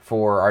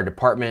for our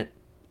department.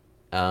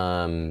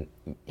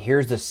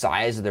 Here's the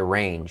size of the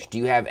range. Do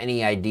you have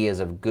any ideas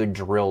of good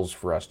drills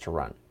for us to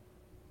run?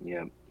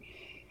 Yeah.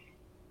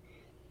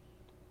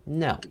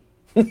 No.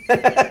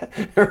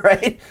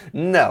 Right?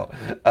 No.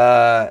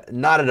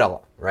 Not at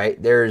all.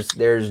 Right? There's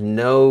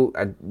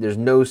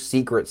no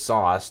secret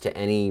sauce to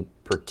any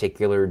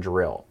particular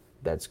drill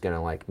that's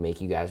gonna like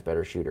make you guys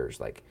better shooters.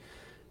 Like,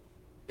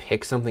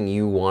 pick something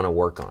you want to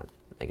work on,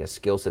 like a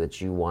skill set that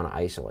you want to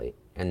isolate,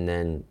 and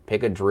then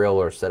pick a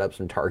drill or set up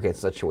some targets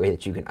in such a way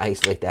that you can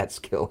isolate that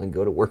skill and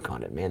go to work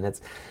on it, man.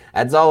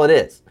 That's all it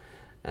is.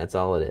 That's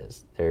all it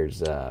is.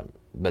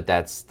 But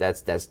that's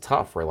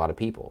tough for a lot of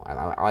people.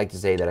 I like to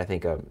say that I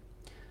think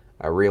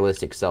a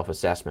realistic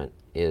self-assessment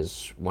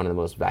is one of the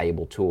most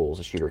valuable tools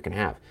a shooter can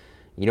have.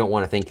 You don't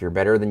want to think you're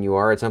better than you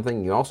are at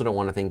something. You also don't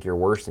want to think you're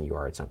worse than you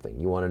are at something.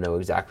 You want to know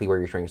exactly where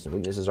your strengths and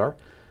weaknesses are,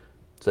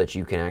 so that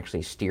you can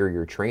actually steer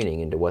your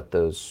training into what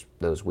those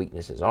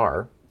weaknesses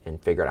are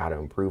and figure out how to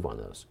improve on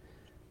those.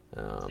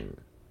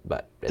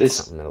 But it's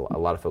something that a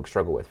lot of folks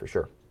struggle with, for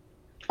sure.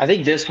 I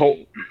think this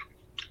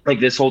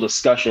whole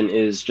discussion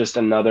is just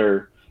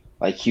another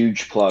like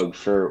huge plug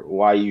for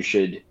why you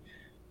should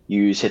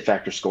use hit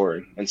factor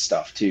scoring and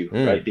stuff too,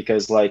 right?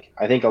 Because like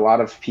I think a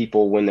lot of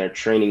people, when they're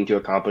training to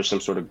accomplish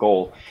some sort of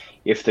goal,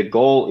 if the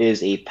goal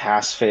is a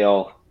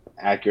pass-fail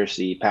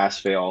accuracy,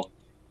 pass-fail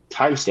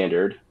time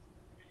standard,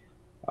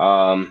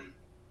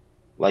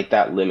 like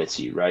that limits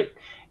you, right?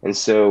 And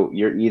so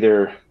you're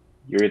either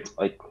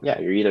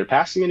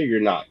passing it or you're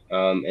not,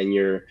 and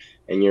you're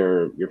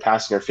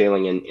passing or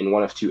failing in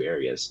one of two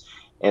areas.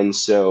 And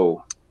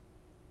so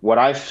what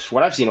I've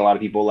seen a lot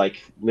of people,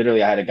 like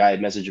literally I had a guy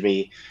message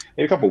me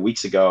maybe a couple of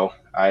weeks ago.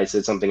 I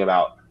said something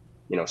about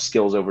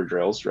skills over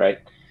drills, right?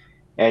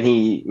 And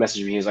he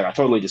messaged me. He was like, I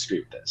totally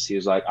disagree with this. He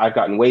was like, I've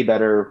gotten way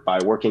better by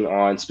working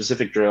on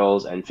specific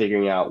drills and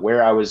figuring out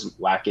where I was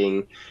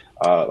lacking.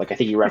 Like I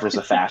think he referenced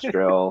a fast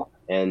drill,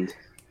 and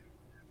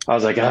I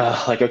was like,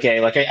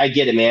 okay, like I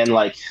get it, man.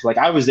 Like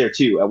I was there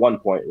too at one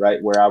point,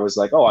 right? Where I was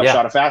like, oh, I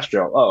shot a fast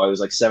drill. Oh, it was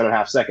like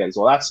 7.5 seconds.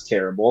 Well, that's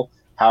terrible.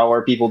 How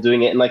are people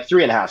doing it in like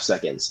 3.5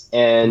 seconds?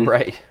 And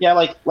yeah,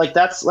 like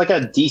that's like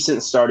a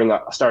decent starting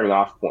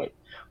off point.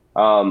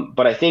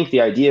 But I think the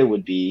idea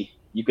would be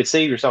you could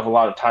save yourself a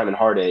lot of time and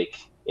heartache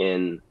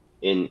in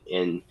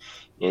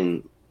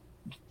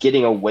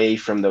getting away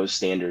from those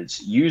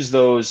standards. Use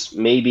those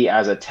maybe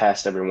as a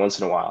test every once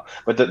in a while.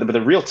 But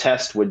the real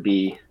test would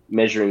be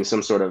measuring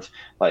some sort of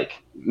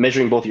like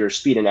measuring both your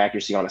speed and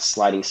accuracy on a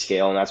sliding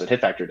scale, and that's what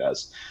Hit Factor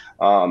does.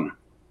 And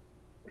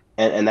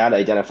that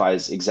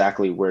identifies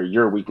exactly where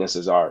your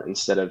weaknesses are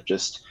instead of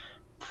just,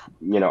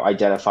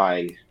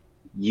 identifying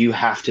you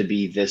have to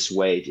be this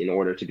way in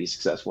order to be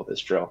successful at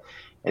this drill.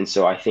 And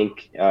so I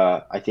think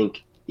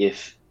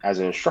if as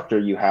an instructor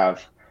you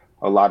have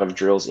a lot of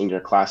drills in your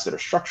class that are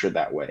structured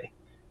that way,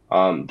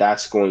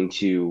 that's going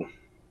to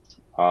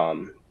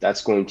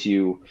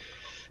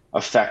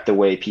affect the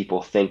way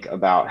people think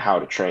about how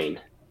to train,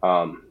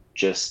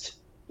 just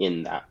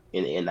in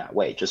that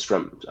way, just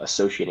from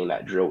associating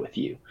that drill with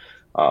you.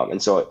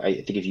 And so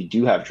I think if you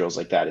do have drills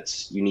like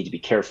that, you need to be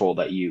careful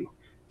that you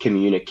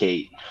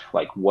communicate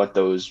like what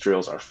those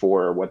drills are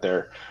for, or what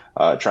they're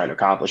trying to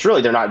accomplish.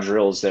 Really, they're not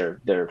drills;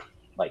 they're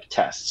like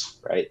tests,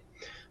 right?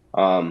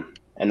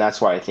 And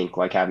that's why I think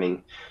like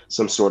having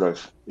some sort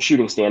of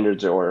shooting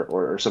standards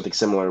or something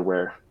similar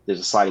where there's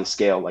a sliding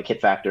scale like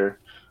Hit Factor,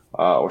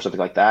 or something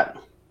like that.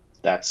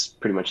 That's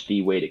pretty much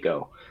the way to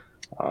go.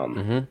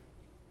 When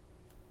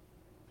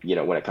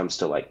it comes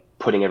to like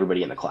putting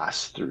everybody in the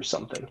class through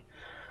something.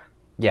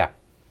 Yeah.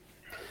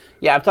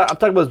 I've talked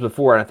about this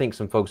before, and I think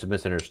some folks have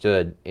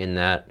misunderstood in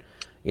that,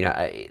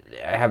 I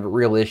have a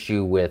real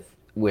issue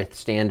with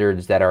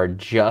standards that are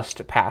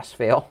just pass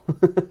fail,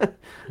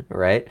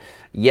 right?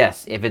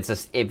 Yes, if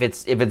it's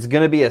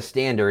going to be a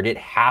standard, it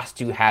has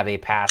to have a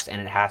pass and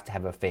it has to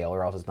have a fail,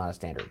 or else it's not a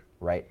standard,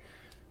 right?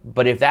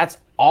 But if that's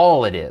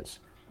all it is,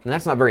 then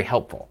that's not very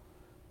helpful.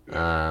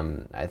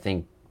 I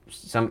think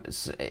some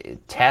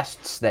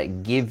tests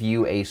that give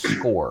you a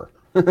score,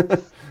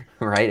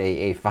 right,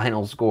 a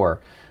final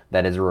score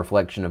that is a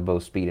reflection of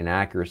both speed and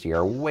accuracy,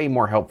 are way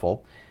more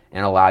helpful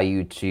and allow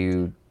you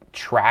to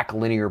track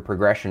linear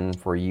progression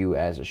for you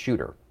as a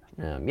shooter.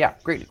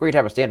 Great to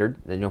have a standard,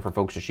 for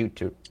folks to shoot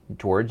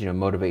towards,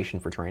 motivation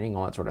for training,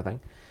 all that sort of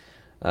thing.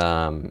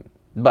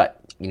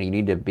 But you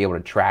need to be able to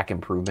track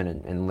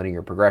improvement and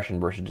linear progression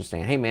versus just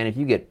saying, hey man, if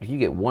you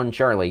get one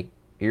Charlie,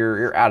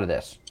 you're out of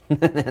this,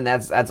 and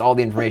that's all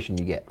the information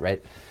you get,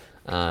 right?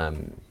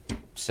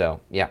 So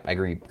yeah, I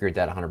agree with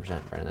that 100%,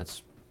 Brandon.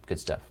 That's good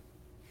stuff.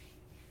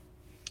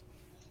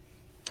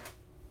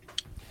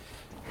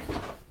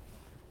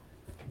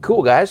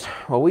 Cool, guys.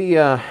 Well, we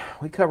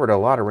covered a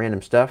lot of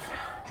random stuff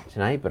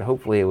tonight, but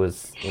hopefully it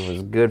was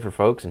good for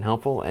folks and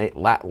helpful.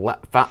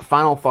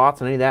 Final thoughts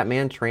on any of that,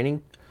 man?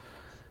 Training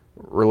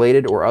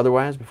related or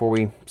otherwise before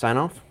we sign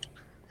off?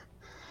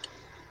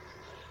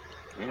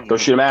 Go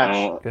shoot a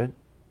match. Good.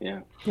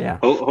 Yeah.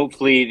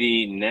 Hopefully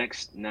the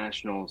next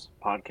Nationals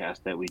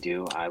podcast that we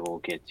do, I will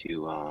get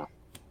to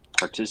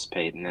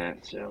participate in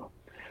that. So.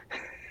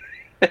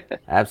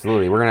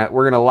 Absolutely,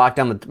 we're gonna lock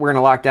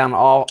down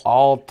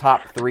all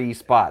top 3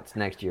 spots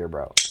next year,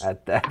 bro,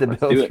 at the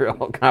Bill Drill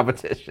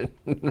competition.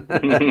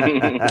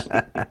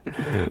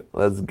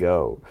 Let's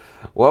go.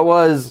 What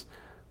was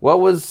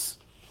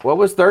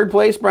third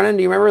place, Brennan?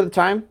 Do you remember the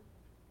time?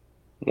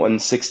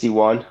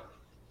 161.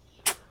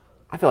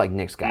 I feel like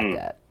Nick's got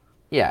that.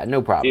 Yeah,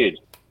 no problem. Dude,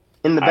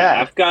 in the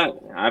back.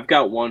 I've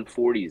got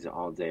 140s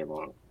all day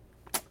long.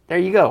 There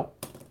you go.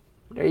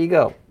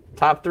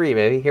 Top 3,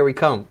 baby. Here we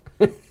come.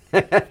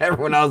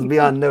 Everyone else be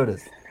on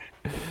notice.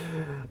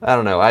 I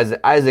don't know.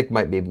 Isaac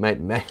might be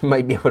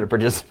able to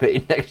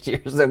participate next year,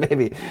 so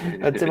maybe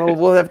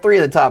we'll have 3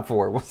 of the top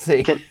 4. We'll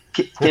see. Can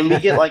we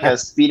get like a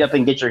speed up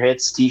and get your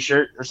hits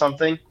T-shirt or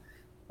something,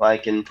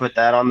 like, and put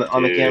that on the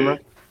camera?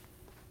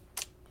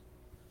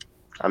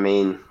 I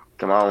mean,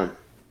 come on,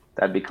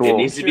 that'd be cool. It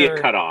needs to be a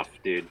cutoff,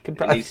 dude. It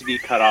needs to be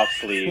cut off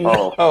sleeve.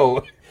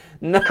 Oh,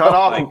 no. Cut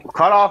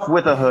off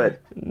with a hood.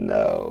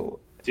 No.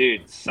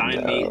 Dude,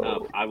 sign me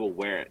up. I will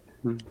wear it.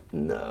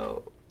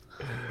 No.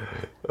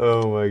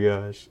 Oh my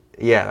gosh.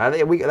 Yeah, I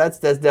think that's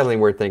definitely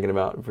worth thinking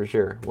about for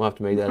sure. We'll have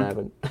to make that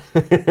happen.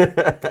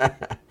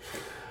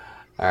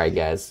 All right,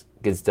 guys.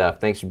 Good stuff.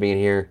 Thanks for being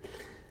here.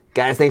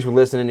 Guys, thanks for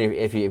listening.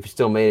 If you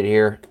still made it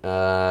here,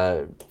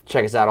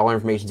 check us out. All our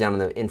information's down in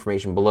the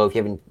information below. If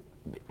you haven't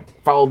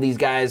followed these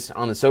guys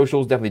on the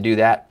socials, definitely do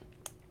that.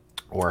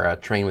 Or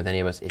train with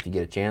any of us if you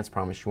get a chance.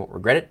 Promise you won't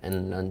regret it.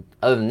 And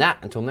other than that,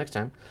 until next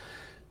time,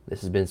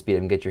 this has been Speed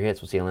Up and Get Your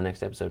Hits. We'll see you on the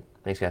next episode.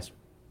 Thanks, guys.